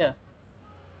দেয় তাই না?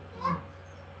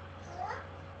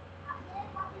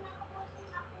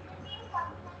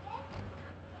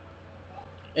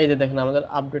 এই যে দেখেন আমাদের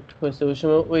আপডেট হয়েছে, ওই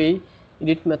সময় ওই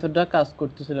এডিট মেথডটা কাজ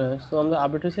করতেছিল না। সো আমরা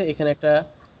আপডেট হয়েছে, এখানে একটা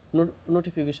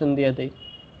নোটিফিকেশন দিয়ে দেই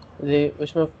যে ওই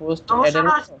সময় পোস্ট অ্যাডের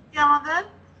সমস্যাটা হচ্ছে কি আমাদের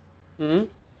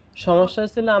সমস্যা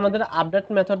ছিল আমাদের আপডেট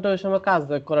মেথডটা ওই সময় কাজ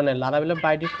করে না। লারাভেলের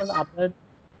বাই ডিফল্ট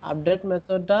আপডেট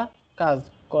মেথডটা কাজ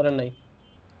করে নাই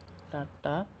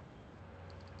ডাটা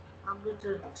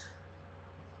আপডেটেড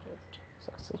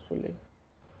সাকসেসফুলি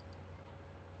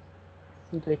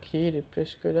দেখি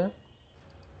রিফ্রেশ করে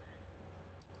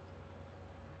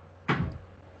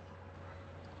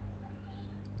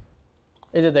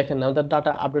এই যে দেখেন আমাদের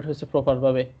ডাটা আপডেট হয়েছে প্রপার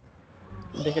ভাবে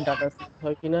দেখি ডাটা সেভ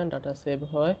হয় কিনা ডাটা সেভ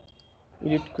হয়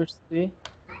এডিট করছি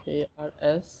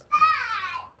ARS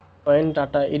point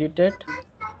data edited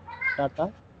data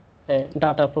হ্যাঁ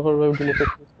ডাটা প্রপার ভাবে ডিলিট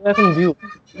করছি এখন ভিউ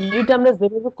এডিট আমরা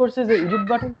যেভাবে করছি যে এডিট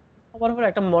বাটন হওয়ার পর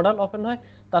একটা মডেল ওপেন হয়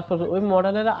তারপর ওই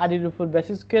মডেলের আইডির উপর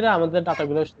বেসিস করে আমাদের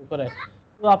ডাটাগুলো শো করে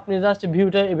তো আপনি জাস্ট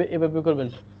ভিউটা এভাবে করবেন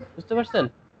বুঝতে পারছেন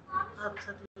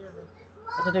আচ্ছা ঠিক আছে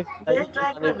আচ্ছা ঠিক দেখি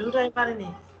ট্রাই করে ভিউটা আমি পারিনি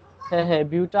হ্যাঁ হ্যাঁ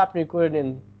ভিউটা আপনি করে নিন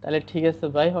তাহলে ঠিক আছে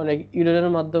ভাই অনেক ইউরের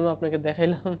মাধ্যমে আপনাকে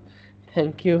দেখাইলাম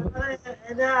থ্যাংক ইউ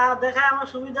এটা দেখায় আমার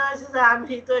সুবিধা হয়েছে যে আমি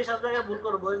তো এইসব জায়গায় ভুল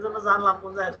করবো এই জন্য জানলাম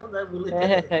কোন জায়গায় ভুল হ্যাঁ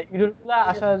হ্যাঁ হ্যাঁ ইউরোগুলো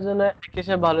আসার জন্য এক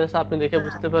হিসেবে ভালো হয়েছে আপনি দেখে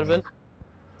বুঝতে পারবেন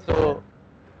তো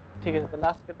ঠিক আছে তাহলে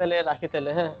আজকে তাহলে রাখি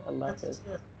তাহলে হ্যাঁ আল্লাহ হাফেজ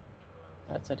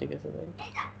আচ্ছা ঠিক আছে ভাই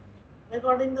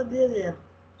রেকর্ডিং তো দিয়ে দিয়ে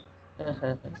হ্যাঁ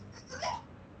হ্যাঁ হ্যাঁ